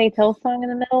singing Faith Hill song in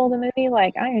the middle of the movie,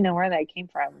 like, I don't even know where that came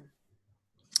from.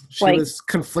 She was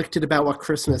conflicted about what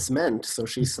Christmas meant, so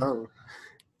she sung.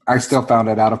 I still found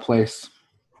it out of place.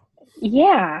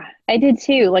 Yeah, I did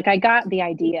too. Like, I got the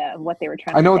idea of what they were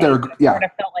trying to say. I know I sort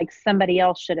of felt like somebody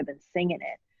else should have been singing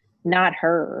it, not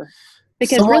her.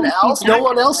 Because no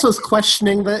one else was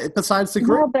questioning that besides the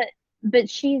group. No, but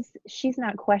she's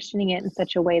not questioning it in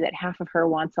such a way that half of her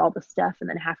wants all the stuff and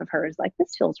then half of her is like,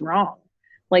 this feels wrong.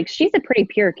 Like, she's a pretty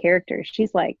pure character.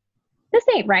 She's like, this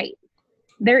ain't right.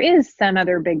 There is some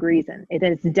other big reason. It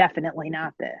is definitely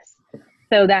not this.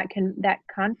 So that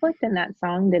conflict in that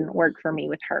song didn't work for me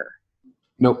with her.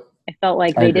 Nope. I felt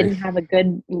like they didn't have a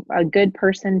good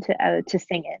person to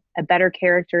sing it, a better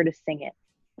character to sing it,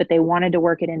 but they wanted to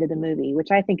work it into the movie,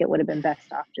 which I think it would have been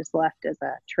best off just left as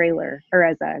a trailer or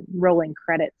as a rolling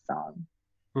credits song.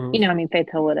 Mm-hmm. You know, I mean, Faith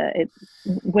Hill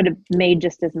would have made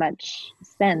just as much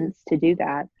sense to do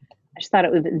that. I just thought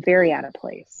it was very out of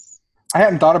place. I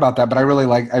hadn't thought about that, but I really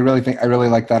like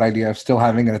that idea of still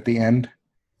having it at the end.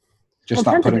 Just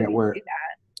not putting it where.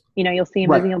 You know, you'll see a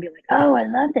movie and you'll be like, oh, I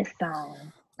love this song.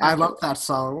 I love that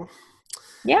song.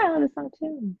 Yeah, I love the song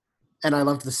too. And I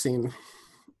loved the scene.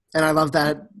 And I love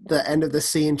that the end of the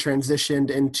scene transitioned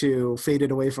into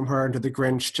faded away from her into the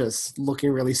Grinch just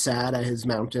looking really sad at his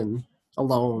mountain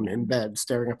alone in bed,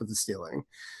 staring up at the ceiling.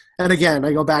 And again,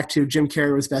 I go back to Jim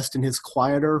Carrey was best in his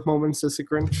quieter moments as a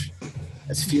Grinch,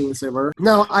 as few as there were.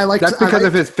 No, I like that's because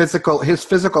of his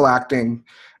physical acting.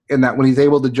 In that when he's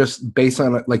able to just base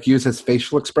on it, like use his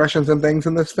facial expressions and things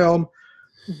in this film,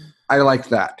 I like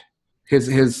that.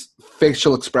 His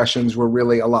facial expressions were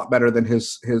really a lot better than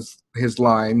his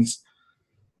lines,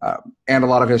 and a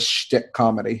lot of his shtick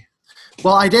comedy.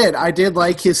 Well, I did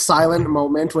like his silent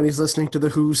moment when he's listening to the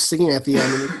Who's singing at the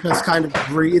end, and he's just kind of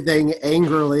breathing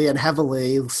angrily and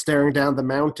heavily, staring down the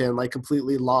mountain, like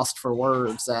completely lost for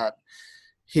words that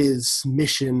his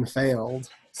mission failed,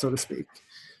 so to speak.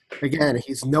 Again,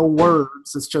 he's no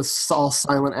words. It's just all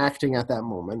silent acting at that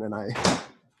moment, and I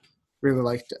really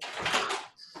liked it.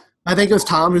 I think it was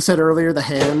Tom who said earlier the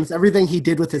hands. Everything he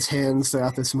did with his hands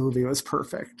throughout this movie was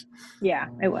perfect. Yeah,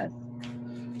 it was.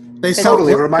 They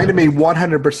Totally. It reminded me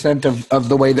 100% of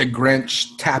the way the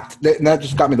Grinch tapped. That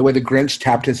just got me the way the Grinch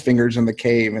tapped his fingers in the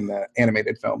cave in the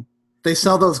animated film. They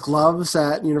sell those gloves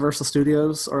at Universal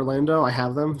Studios Orlando. I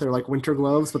have them. They're like winter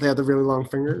gloves, but they have the really long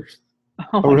fingers.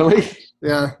 Oh really? Gosh.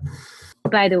 Yeah.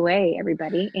 By the way,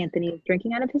 everybody, Anthony is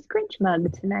drinking out of his Grinch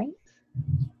mug tonight.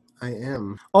 I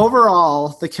am.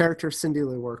 Overall, the character Cindy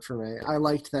Lou worked for me. I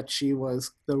liked that she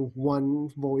was the one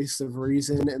voice of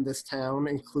reason in this town,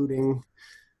 including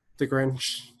the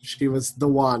Grinch. She was the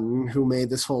one who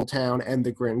made this whole town and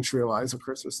the Grinch realize what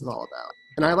Christmas is all about.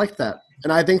 And I liked that.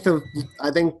 And I think the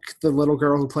little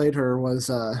girl who played her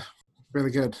was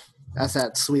really good as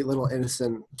that sweet little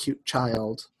innocent cute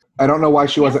child. I don't know why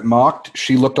she wasn't mocked.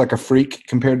 She looked like a freak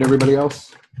compared to everybody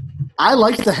else. I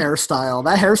liked the hairstyle.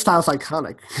 That hairstyle's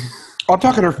iconic. I'm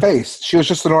talking her face. She was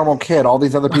just a normal kid. All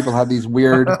these other people had these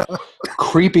weird,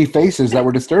 creepy faces that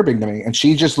were disturbing to me, and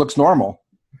she just looks normal.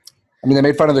 I mean, they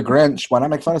made fun of the Grinch. Why not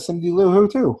make fun of Cindy Lou Who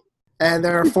too? And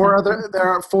there are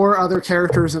four other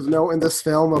characters of note in this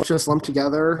film, which just lumped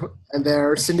together, and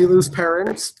they're Cindy Lou's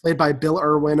parents, played by Bill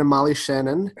Irwin and Molly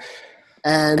Shannon,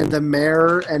 and the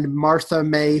mayor and Martha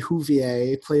May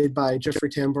Whovier, played by Jeffrey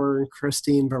Tambor and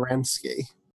Christine Baranski.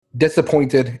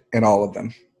 Disappointed in all of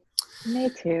them. Me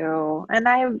too. And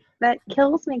that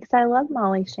kills me because I love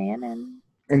Molly Shannon.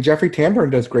 And Jeffrey Tambor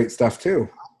does great stuff too.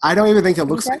 I don't even think it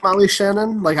looks like Molly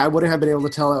Shannon. Like, I wouldn't have been able to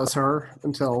tell that was her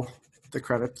until the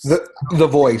credits. The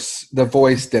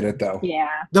voice did it though. Yeah.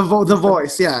 The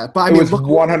voice, yeah. But it was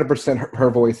 100% her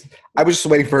voice. I was just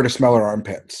waiting for her to smell her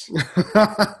armpits.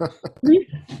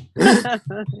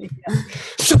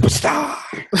 Superstar.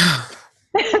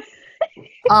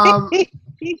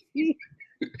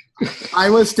 I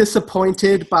was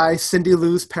disappointed by Cindy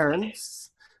Lou's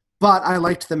parents, but I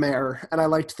liked the mayor and I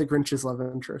liked the Grinch's love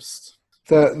interest.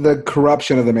 The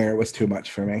corruption of the mayor was too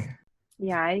much for me.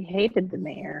 Yeah, I hated the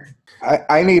mayor.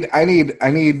 I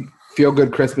need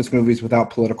feel-good Christmas movies without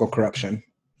political corruption.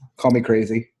 Call me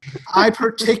crazy. I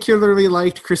particularly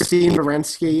liked Christine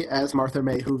Baranski as Martha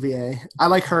May Whovier. I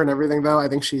like her and everything, though. I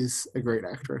think she's a great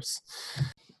actress.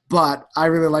 But I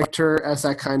really liked her as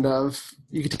that kind of,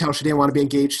 you could tell she didn't want to be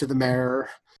engaged to the mayor.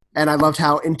 And I loved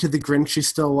how into the Grinch she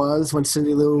still was when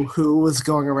Cindy Lou Who was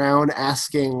going around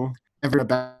asking everyone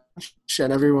about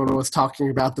and everyone was talking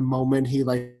about the moment he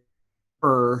liked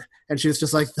her, and she was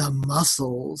just like, the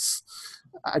muscles.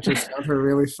 I just found her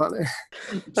really funny.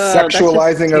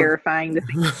 Sexualizing that's terrifying to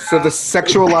think about. So the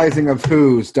sexualizing of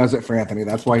Who's does it for Anthony.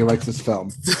 That's why he likes this film.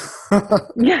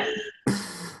 Yeah.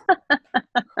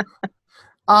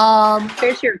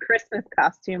 There's your Christmas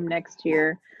costume next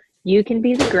year. You can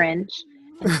be the Grinch,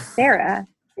 and Sarah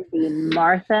can be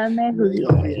Martha May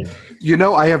Whovier. You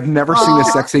know, I have never seen a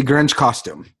sexy Grinch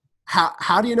costume.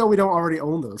 How do you know we don't already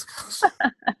own those costumes?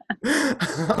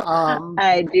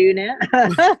 I do now.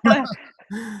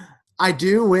 I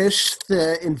do wish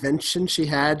the invention she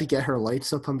had to get her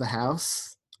lights up on the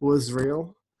house was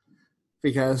real,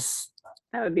 because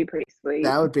that would be pretty sweet.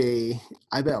 That would be,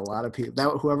 I bet a lot of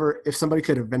people, if somebody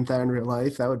could invent that in real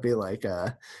life, that would be like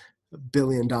a $1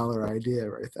 billion idea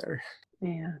right there.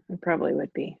 Yeah, it probably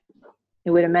would be.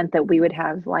 It would have meant that we would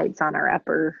have lights on our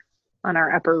upper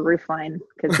roof line,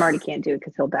 because Marty can't do it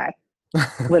because he'll die.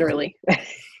 Literally.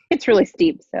 It's really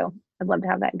steep, so I'd love to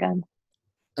have that gun.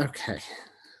 Okay.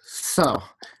 So,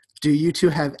 do you two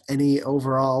have any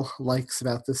overall likes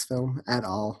about this film at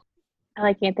all? I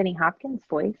like Anthony Hopkins'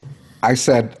 voice. I'm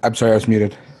sorry, I was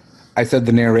muted. I said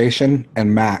the narration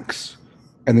and Max,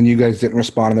 and then you guys didn't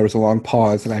respond, and there was a long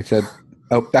pause, and I said,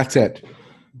 oh, that's it.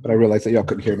 But I realized that y'all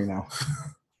couldn't hear me now.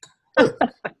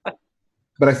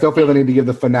 But I still feel the need to give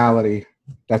the finality.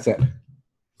 That's it.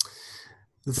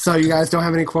 So you guys don't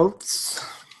have any quotes?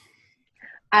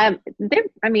 I've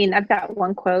got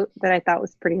one quote that I thought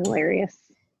was pretty hilarious.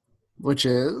 Which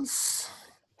is?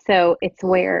 So it's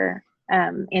where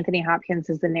Anthony Hopkins,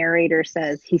 as the narrator,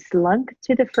 says he slunk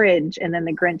to the fridge, and then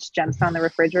the Grinch jumps on the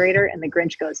refrigerator, and the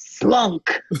Grinch goes,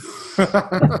 slunk!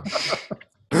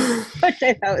 Which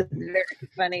I thought was very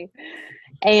funny.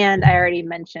 And I already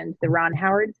mentioned the Ron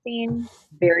Howard scene,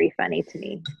 very funny to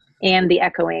me. And the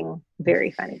echoing,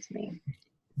 very funny to me.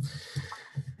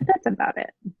 But that's about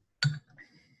it.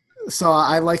 So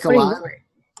I like a lot.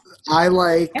 I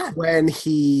like when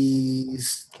he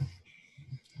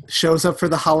shows up for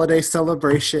the holiday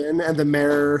celebration and the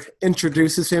mayor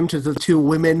introduces him to the two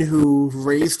women who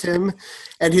raised him,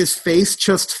 and his face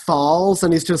just falls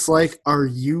and he's just like, are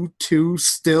you two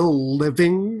still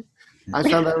living? I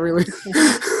found that really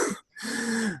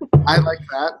I like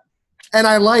that. And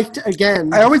I liked,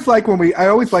 again, I always like when we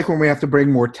have to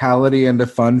bring mortality into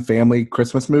fun family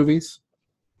Christmas movies.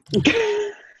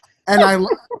 And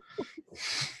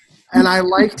I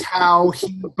liked how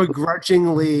he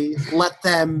begrudgingly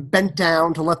bent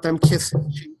down to let them kiss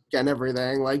his cheek and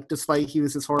everything. Like, despite he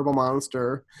was this horrible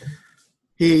monster,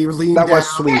 he leaned down. That was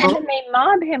sweet. Yeah, and then they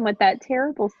mob him with that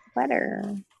terrible sweater.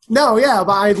 No, yeah,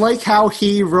 but I like how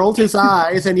he rolled his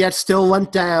eyes and yet still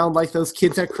went down like those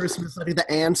kids at Christmas letting the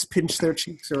ants pinch their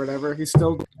cheeks or whatever. He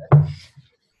still did it.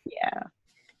 Yeah.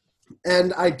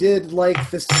 And I did like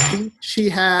the speech he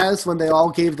has when they all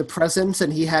gave the presents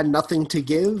and he had nothing to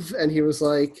give. And he was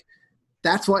like,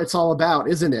 that's what it's all about,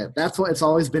 isn't it? That's what it's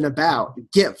always been about.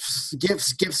 Gifts,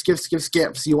 gifts, gifts, gifts, gifts,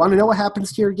 gifts. You want to know what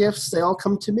happens to your gifts? They all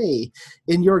come to me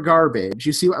in your garbage.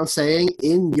 You see what I'm saying?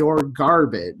 In your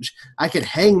garbage. I could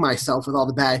hang myself with all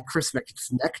the bad Christmas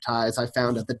neckties I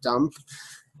found at the dump.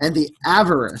 And the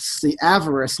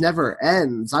avarice never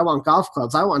ends. I want golf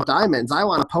clubs. I want diamonds. I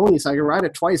want a pony so I can ride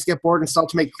it twice, get bored, and start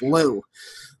to make glue.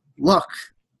 Look,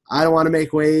 I don't want to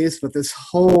make waves, but this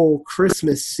whole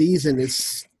Christmas season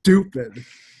is stupid.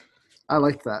 I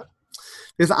like that.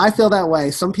 Because I feel that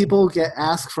way. Some people get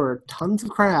asked for tons of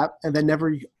crap and then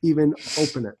never even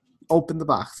open the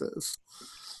boxes.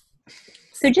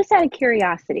 So just out of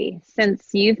curiosity, since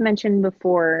you've mentioned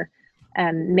before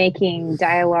making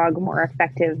dialogue more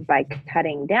effective by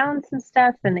cutting down some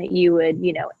stuff and that you would,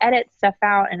 edit stuff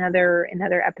out in other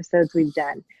episodes we've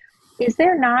done, is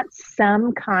there not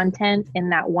some content in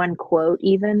that one quote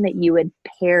even that you would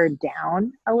pare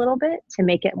down a little bit to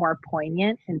make it more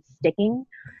poignant and sticking?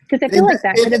 Because I feel like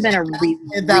that could have been a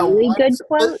really good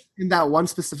quote. In that one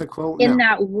specific quote? In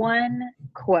that one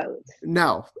quote.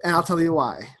 No, and I'll tell you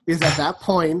why. Because at that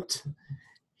point,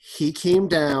 he came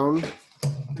down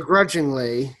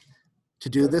begrudgingly to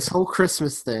do this whole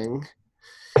Christmas thing.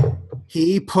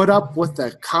 He put up with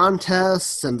the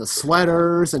contests and the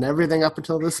sweaters and everything up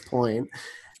until this point.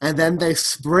 And then they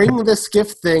spring this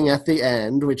gift thing at the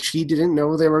end, which he didn't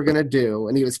know they were going to do.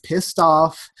 And he was pissed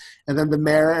off. And then the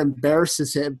mayor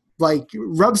embarrasses him, like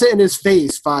rubs it in his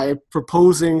face by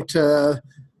proposing to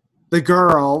the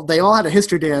girl. They all had a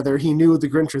history together he knew the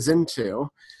Grinch was into.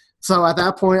 So at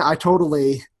that point, I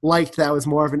totally liked that was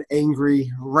more of an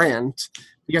angry rant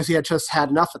because he had just had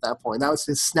enough at that point. That was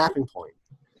his snapping point.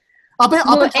 Up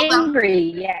until angry,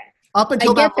 yeah. Up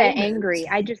until I get that that angry.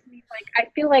 I just mean, I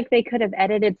feel like they could have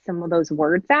edited some of those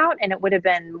words out and it would have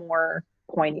been more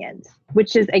poignant,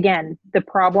 which is, again, the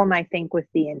problem I think with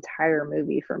the entire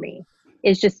movie for me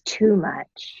is just too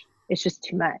much. It's just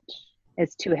too much.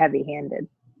 It's too heavy-handed.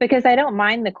 Because I don't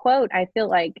mind the quote. I feel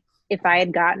like if I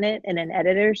had gotten it in an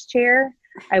editor's chair,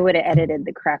 I would have edited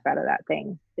the crap out of that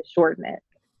thing to shorten it.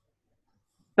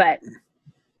 But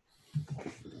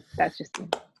that's just me.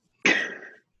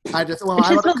 It just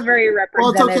feels very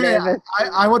representative. Well, it's okay.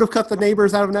 I would have cut the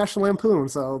neighbors out of National Lampoon,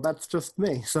 so that's just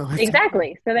me. So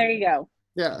exactly. So there you go.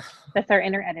 Yeah. That's our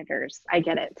inner editors. I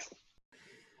get it.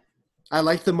 I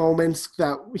like the moments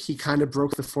that he kind of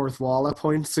broke the fourth wall at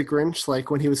points to Grinch, like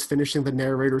when he was finishing the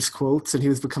narrator's quotes and he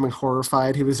was becoming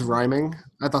horrified. He was rhyming.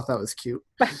 I thought that was cute.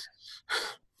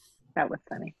 That was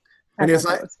funny. That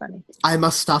was funny. I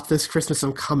must stop this Christmas.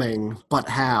 I'm coming, but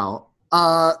how?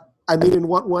 I mean, in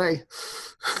what way?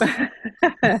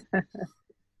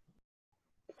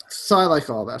 So I like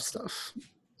all that stuff.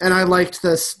 And I liked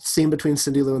this scene between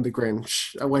Cindy Lou and the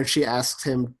Grinch when she asks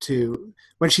him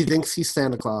when she thinks he's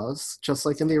Santa Claus, just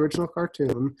like in the original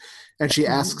cartoon, and she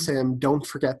asks him, don't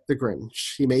forget the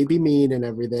Grinch. He may be mean and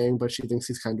everything, but she thinks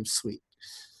he's kind of sweet.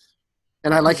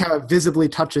 And I like how it visibly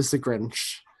touches the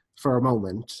Grinch for a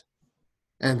moment.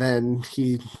 And then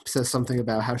he says something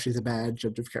about how she's a bad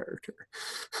judge of character.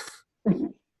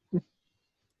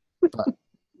 But,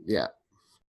 yeah.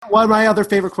 One of my other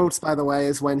favorite quotes, by the way,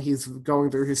 is when he's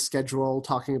going through his schedule,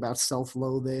 talking about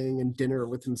self-loathing and dinner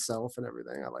with himself and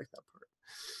everything. I like that part.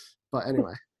 But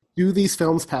anyway, do these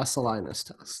films pass the Linus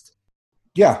test?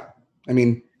 Yeah. I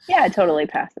mean... Yeah, it totally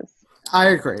passes. I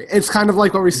agree. It's kind of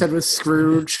like what we said with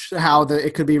Scrooge, how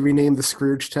it could be renamed the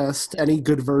Scrooge test. Any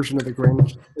good version of the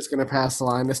Grinch is going to pass the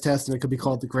Linus test, and it could be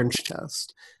called the Grinch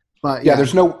test. But yeah,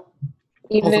 there's no...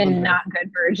 Even not good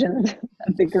versions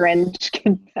of the Grinch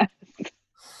can pass.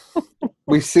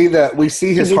 We see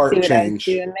his heart change.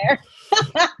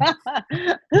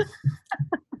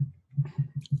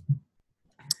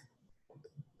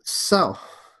 So,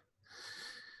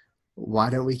 why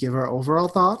don't we give our overall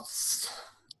thoughts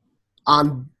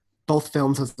on both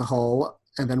films as a whole,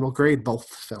 and then we'll grade both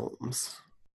films.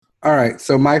 All right,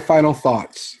 so my final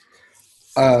thoughts.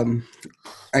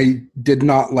 I did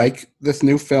not like this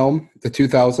new film, the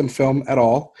 2000 film, at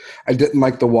all. I didn't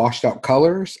like the washed out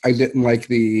colors. I didn't like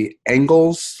the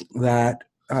angles that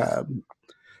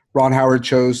Ron Howard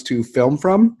chose to film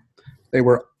from. They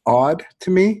were odd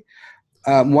to me.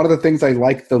 One of the things I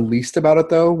liked the least about it,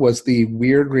 though, was the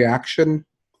weird reaction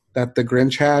that the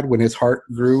Grinch had when his heart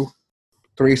grew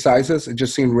 3 sizes. It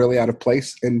just seemed really out of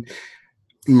place, and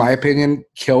in my opinion,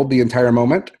 killed the entire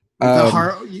moment.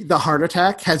 The heart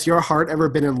attack. Has your heart ever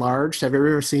been enlarged? Have you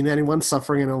ever seen anyone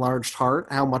suffering an enlarged heart?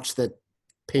 How much that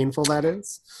painful that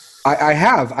is? I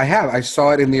have. I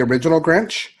saw it in the original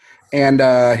Grinch, and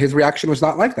his reaction was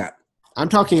not like that. I'm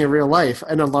talking in real life.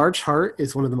 An enlarged heart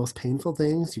is one of the most painful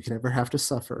things you can ever have to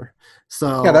suffer.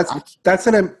 So yeah,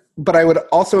 but I would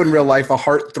also in real life, a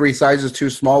heart 3 sizes too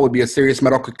small would be a serious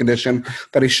medical condition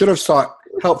that he should have sought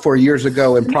help for years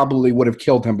ago and probably would have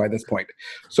killed him by this point.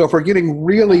 So if we're getting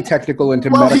really technical into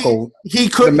medical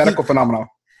phenomena.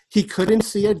 He couldn't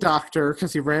see a doctor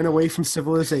because he ran away from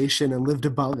civilization and lived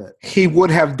above it. He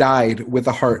would have died with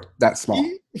a heart that small.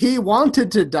 He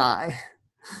wanted to die.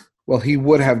 Well, he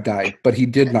would have died, but he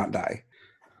did not die.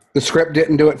 The script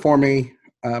didn't do it for me.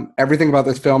 Everything about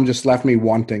this film just left me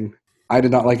wanting. I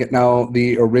did not like it. Now,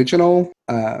 the original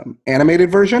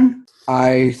animated version,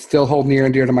 I still hold near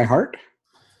and dear to my heart.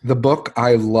 The book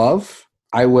I love.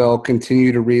 I will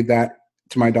continue to read that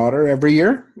to my daughter every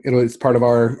year. It's part of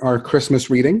our Christmas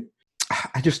reading.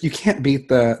 You can't beat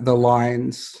the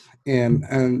lines and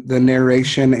the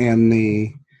narration and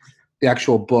the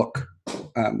actual book.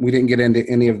 We didn't get into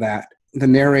any of that. The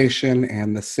narration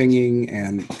and the singing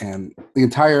and the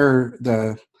entire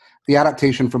the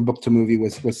adaptation from book to movie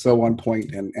was so on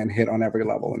point and hit on every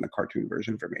level in the cartoon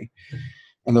version for me.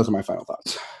 And those are my final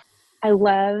thoughts. I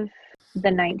love the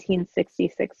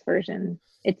 1966 version.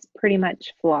 It's pretty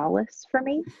much flawless for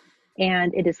me,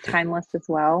 and it is timeless as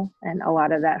well. And a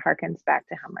lot of that harkens back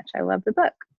to how much I love the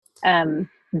book.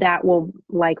 That will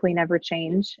likely never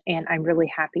change, and I'm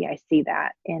really happy I see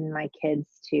that in my kids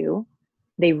too.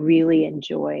 They really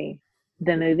enjoy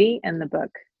the movie and the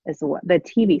book as well, the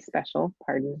TV special,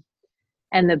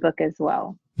 and the book as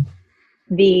well.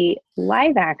 The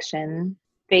live action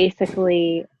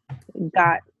basically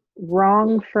got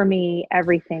wrong for me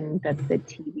everything that the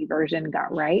TV version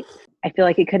got right. I feel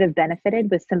like it could have benefited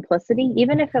with simplicity,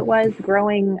 even if it was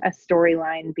growing a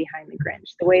storyline behind the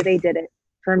Grinch. The way they did it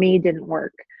for me didn't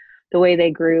work. The way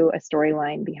they grew a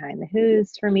storyline behind the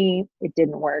Who's for me, it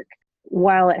didn't work.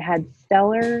 While it had a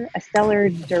stellar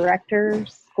director,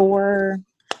 score,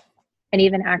 and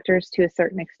even actors to a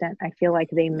certain extent, I feel like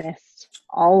they missed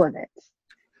all of it.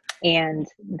 And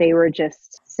they were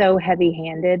just so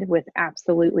heavy-handed with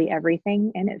absolutely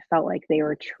everything, and it felt like they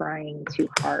were trying too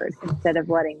hard instead of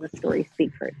letting the story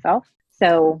speak for itself.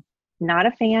 So, not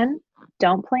a fan.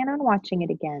 Don't plan on watching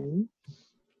it again.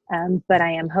 But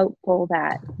I am hopeful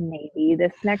that maybe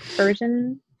this next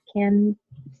version can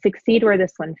succeed where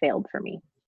this one failed for me.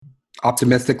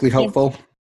 Optimistically hopeful?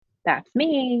 That's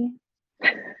me.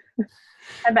 How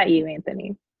about you,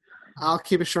 Anthony? I'll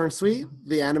keep it short and sweet.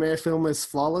 The animated film is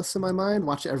flawless in my mind.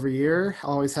 Watch it every year.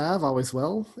 Always have, always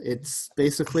will. It's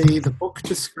basically the book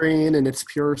to screen in its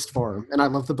purest form, and I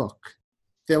love the book.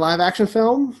 The live action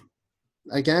film,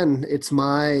 again, it's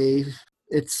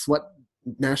what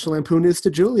National Lampoon is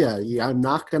to Julia.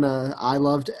 I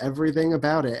loved everything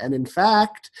about it. And in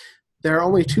fact, there are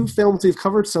only 2 films we've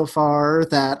covered so far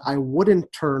that I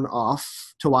wouldn't turn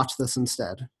off to watch this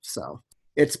instead. So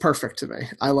it's perfect to me.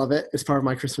 I love it. It's part of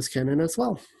my Christmas canon as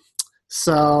well.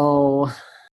 So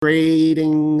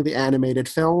grading the animated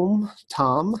film,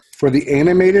 Tom? For the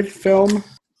animated film,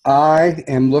 I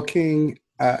am looking,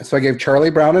 so I gave Charlie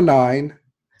Brown a 9,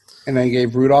 and I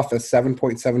gave Rudolph a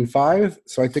 7.75,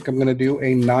 so I think I'm going to do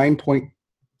a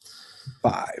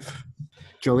 9.5.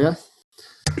 Julia?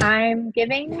 I'm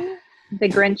giving The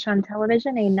Grinch on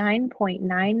Television a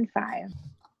 9.95.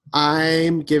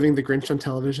 I'm giving The Grinch on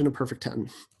Television a perfect 10.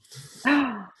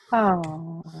 Oh, I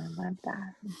love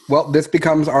that. Well, this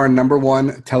becomes our number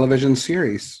 1 television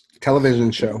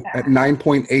show. At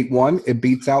 9.81, it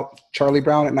beats out Charlie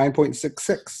Brown at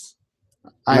 9.66.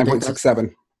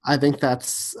 9.67. I think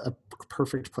that's a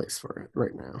perfect place for it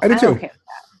right now. I do too.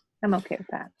 I'm okay with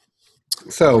that.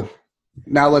 So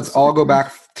now let's all go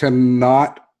back to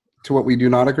what we do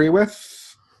not agree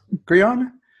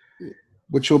on,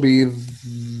 which will be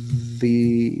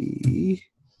the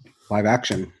live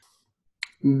action.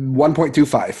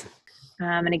 1.25.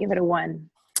 I'm going to give it a 1.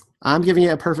 I'm giving it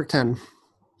a perfect 10.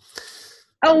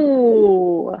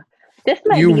 Oh, this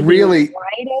might be the widest.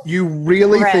 You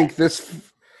really think this?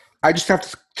 I just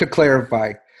have to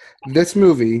clarify. This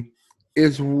movie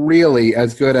is really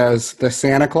as good as the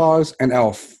Santa Claus and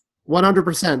Elf.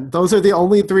 100%. Those are the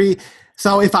only 3.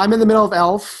 So if I'm in the middle of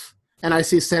Elf and I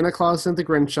see Santa Claus and the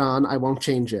Grinch on, I won't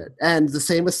change it. And the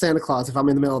same with Santa Claus. If I'm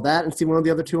in the middle of that and see one of the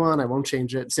other two on, I won't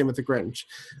change it. Same with the Grinch.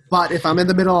 But if I'm in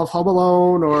the middle of Home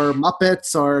Alone or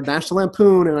Muppets or National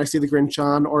Lampoon and I see the Grinch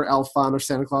on or Elf on or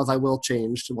Santa Claus, I will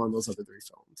change to one of those other three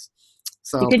films.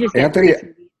 So You could just get three movies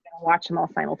and watch them all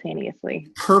simultaneously.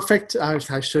 Perfect. I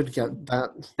should get that.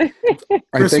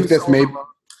 I think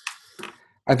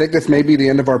this may be the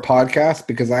end of our podcast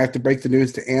because I have to break the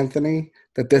news to Anthony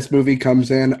that this movie comes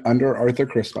in under Arthur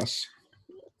Christmas.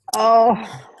 Oh.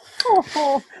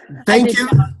 Thank you.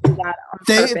 Not do that on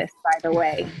purpose, by the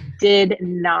way. Did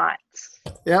not.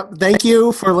 Yep. Thank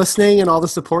you for listening and all the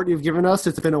support you've given us.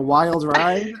 It's been a wild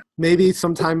ride. Maybe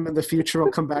sometime in the future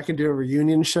we'll come back and do a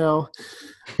reunion show.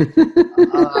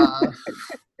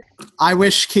 I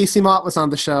wish Casey Mott was on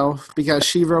the show because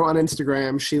she wrote on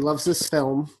Instagram she loves this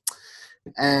film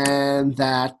and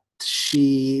that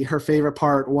her favorite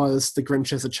part was the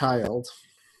Grinch as a child.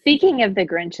 Speaking of the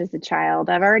Grinch as a child,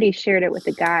 I've already shared it with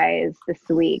the guys this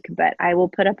week, but I will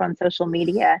put up on social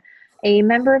media a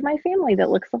member of my family that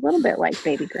looks a little bit like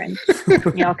Baby Grinch.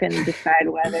 Y'all can decide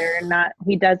whether or not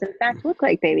he does in fact look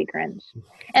like Baby Grinch.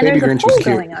 And Baby there's Grinch a poll was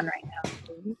cute. going on right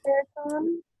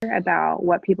now about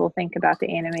what people think about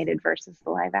the animated versus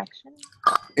the live action.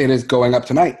 It is going up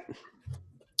tonight.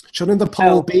 Shouldn't the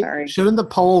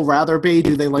poll rather be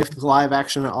do they like the live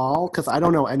action at all? Because I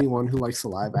don't know anyone who likes the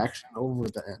live action over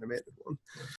the animated one.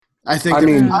 I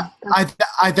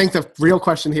think the real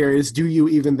question here is, do you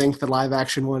even think the live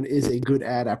action one is a good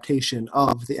adaptation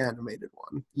of the animated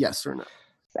one? Yes or no?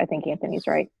 I think Anthony's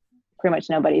right. Pretty much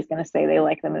nobody's going to say they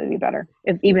like the movie better,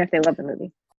 even if they love the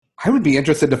movie. I would be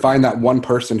interested to find that one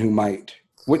person who might.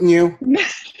 Wouldn't you?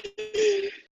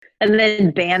 And then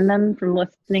ban them from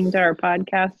listening to our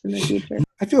podcast in the future.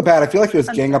 I feel bad. I feel like it was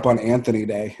Gang Up on Anthony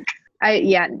Day.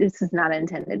 This is not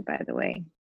intended, by the way.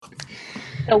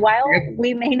 So while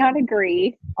we may not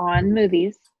agree on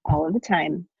movies all of the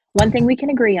time, one thing we can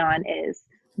agree on is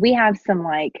we have some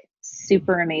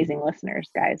super amazing listeners,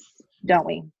 guys, don't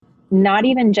we? Not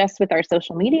even just with our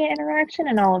social media interaction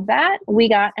and all of that. We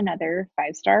got another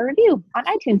 5-star review on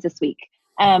iTunes this week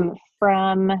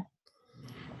from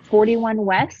 41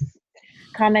 West.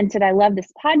 Commented, I love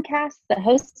this podcast. The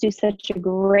hosts do such a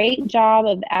great job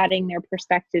of adding their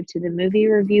perspective to the movie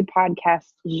review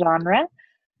podcast genre.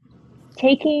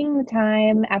 Taking the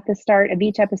time at the start of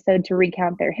each episode to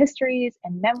recount their histories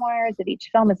and memoirs of each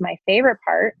film is my favorite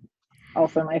part.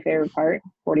 Also my favorite part,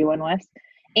 41 West,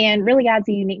 and really adds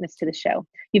a uniqueness to the show.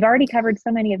 You've already covered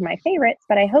so many of my favorites,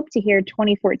 but I hope to hear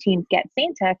 2014's Get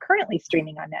Santa, currently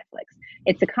streaming on Netflix.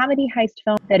 It's a comedy heist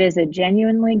film that is a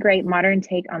genuinely great modern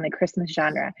take on the Christmas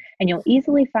genre, and you'll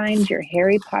easily find your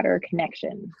Harry Potter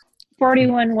connection.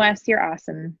 41 West, you're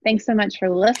awesome. Thanks so much for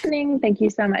listening. Thank you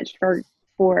so much for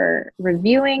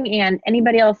reviewing, and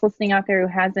anybody else listening out there who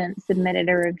hasn't submitted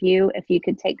a review, if you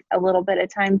could take a little bit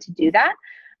of time to do that.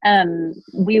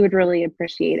 We would really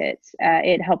appreciate it.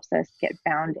 It helps us get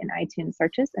found in iTunes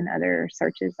searches and other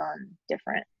searches on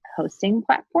different hosting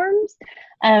platforms,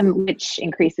 which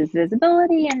increases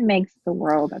visibility and makes the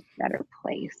world a better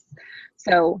place.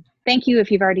 So thank you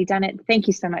if you've already done it. Thank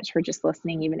you so much for just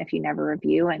listening, even if you never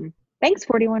review. And thanks,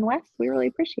 41 West. We really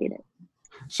appreciate it.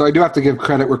 So I do have to give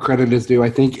credit where credit is due. I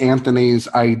think Anthony's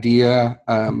idea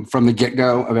from the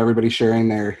get-go of everybody sharing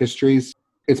their histories,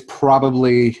 it's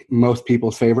probably most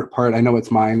people's favorite part. I know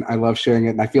it's mine. I love sharing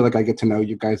it, and I feel like I get to know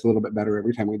you guys a little bit better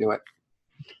every time we do it.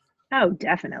 Oh,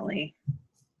 definitely.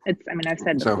 I've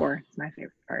said before, it's my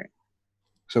favorite part.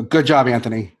 So good job,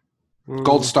 Anthony.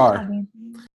 Gold star.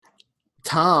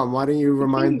 Tom, why don't you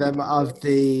remind them of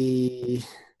the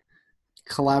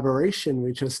collaboration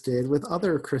we just did with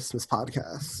other Christmas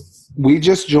podcasts? We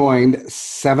just joined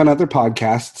 7 other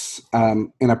podcasts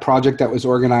in a project that was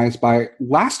organized by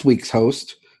last week's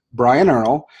host, Brian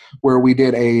Earl, where we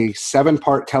did a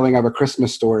 7-part telling of a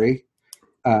Christmas story,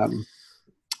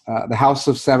 The House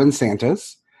of 7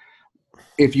 Santas.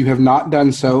 If you have not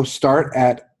done so, start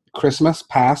at Christmas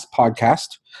Past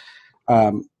Podcast,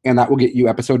 and that will get you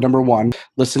episode number 1.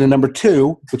 Listen to number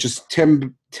 2, which is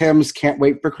Tim's Can't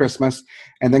Wait for Christmas,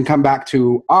 and then come back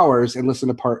to ours and listen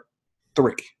to part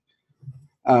 3.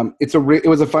 It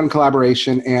was a fun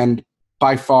collaboration, and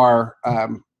by far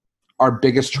our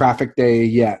biggest traffic day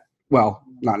yet. Well,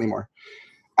 not anymore.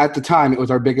 At the time, it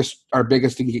was our biggest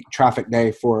traffic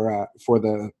day for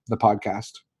the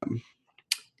podcast.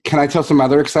 Can I tell some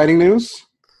other exciting news?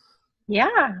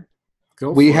 Yeah.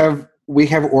 We have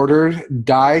ordered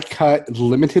die-cut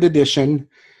limited edition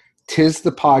 "Tis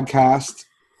the Podcast"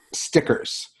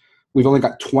 stickers. We've only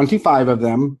got 25 of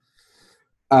them.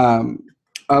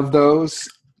 Of those,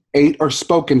 8 are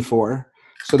spoken for.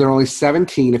 So they're only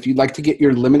 $17. If you'd like to get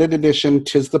your limited edition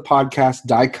Tis the Podcast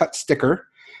die-cut sticker,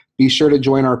 be sure to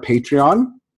join our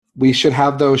Patreon. We should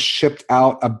have those shipped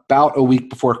out about a week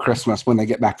before Christmas when they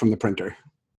get back from the printer.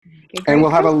 And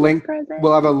we'll have a link.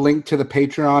 We'll have a link to the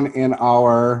Patreon in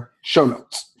our show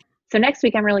notes. So next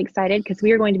week, I'm really excited because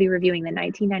we are going to be reviewing the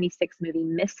 1996 movie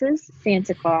Mrs.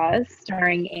 Santa Claus,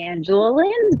 starring Angela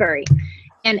Lansbury.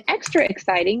 And extra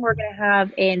exciting, we're going to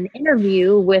have an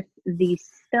interview with the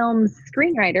film's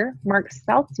screenwriter, Mark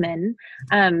Saltzman,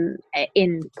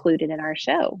 included in our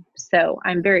show. So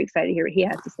I'm very excited to hear what he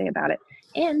has to say about it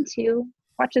and to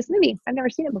watch this movie. I've never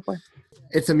seen it before.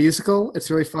 It's a musical. It's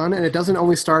really fun, and it doesn't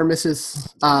only star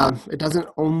it doesn't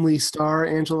only star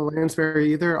Angela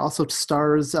Lansbury either. It also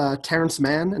stars Terrence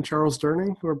Mann and Charles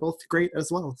Durning, who are both great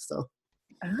as well. So,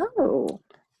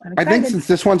 I think since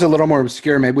this one's a little more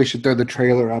obscure, maybe we should throw the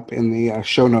trailer up in the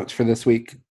show notes for this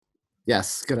week.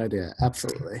 Yes, good idea.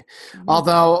 Absolutely.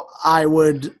 Although I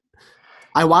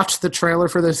watched the trailer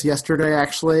for this yesterday,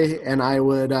 actually, and I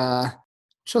would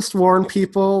just warn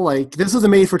people, like, this is a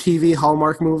made-for-TV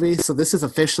Hallmark movie, so this is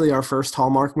officially our first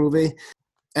Hallmark movie,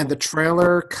 and the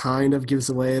trailer kind of gives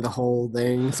away the whole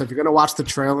thing. So if you're going to watch the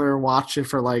trailer, watch it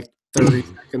for like 30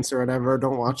 seconds or whatever.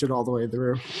 Don't watch it all the way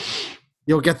through.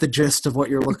 You'll get the gist of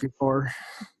what you're looking for.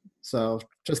 So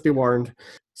just be warned.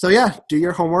 So yeah, do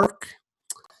your homework.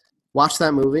 Watch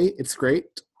that movie. It's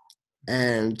great.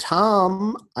 And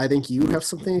Tom, I think you have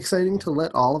something exciting to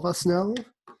let all of us know.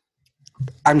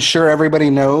 I'm sure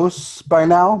everybody knows by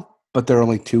now, but there are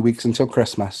only 2 weeks until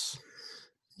Christmas.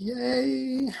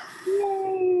 Yay.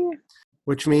 Yay.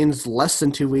 Which means less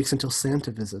than 2 weeks until Santa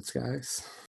visits, guys.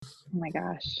 Oh my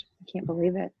gosh. I can't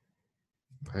believe it.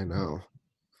 I know.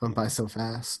 Went by so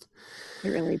fast. It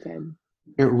really did.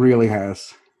 It really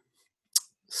has.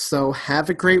 So have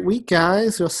a great week,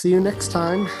 guys. We'll see you next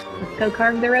time. Let's go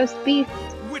carve the roast beef.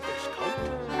 With this coat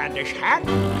and this hat,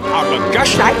 I'll look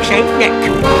just like Saint Nick.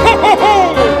 Ho, ho,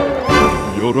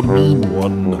 ho! You're a mean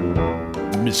one,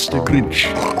 Mr. Grinch.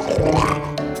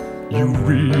 You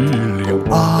really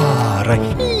are a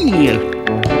heel.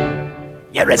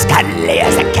 You're as cuddly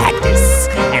as a cactus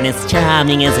and as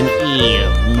charming as an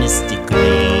eel, Mr.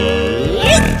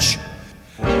 Grinch.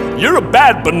 You're a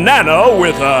bad banana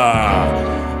with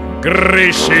a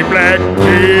greasy black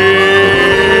peel.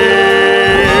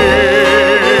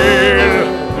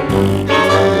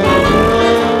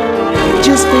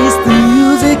 Just face the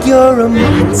music, you're a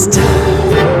monster,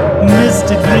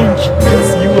 Mr. Grinch. Yes,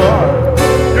 you are.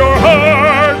 Your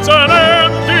heart's an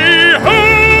empty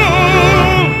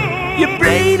hole. Your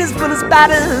brain is full of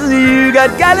spiders. You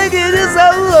got Gallagher's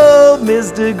soul,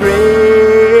 Mr.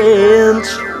 Grinch.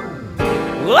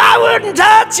 Well, I wouldn't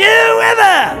touch you with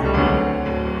a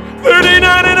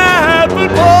 39 and a half foot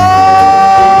pole.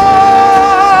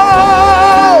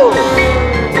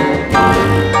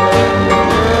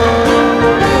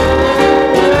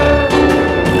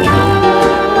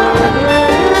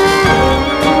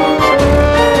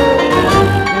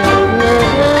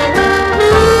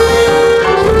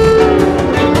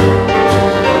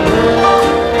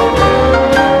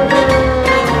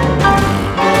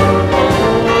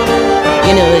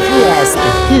 You know, if you ask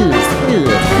who's who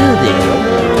of Whoville,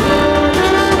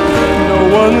 no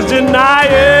one's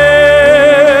denying.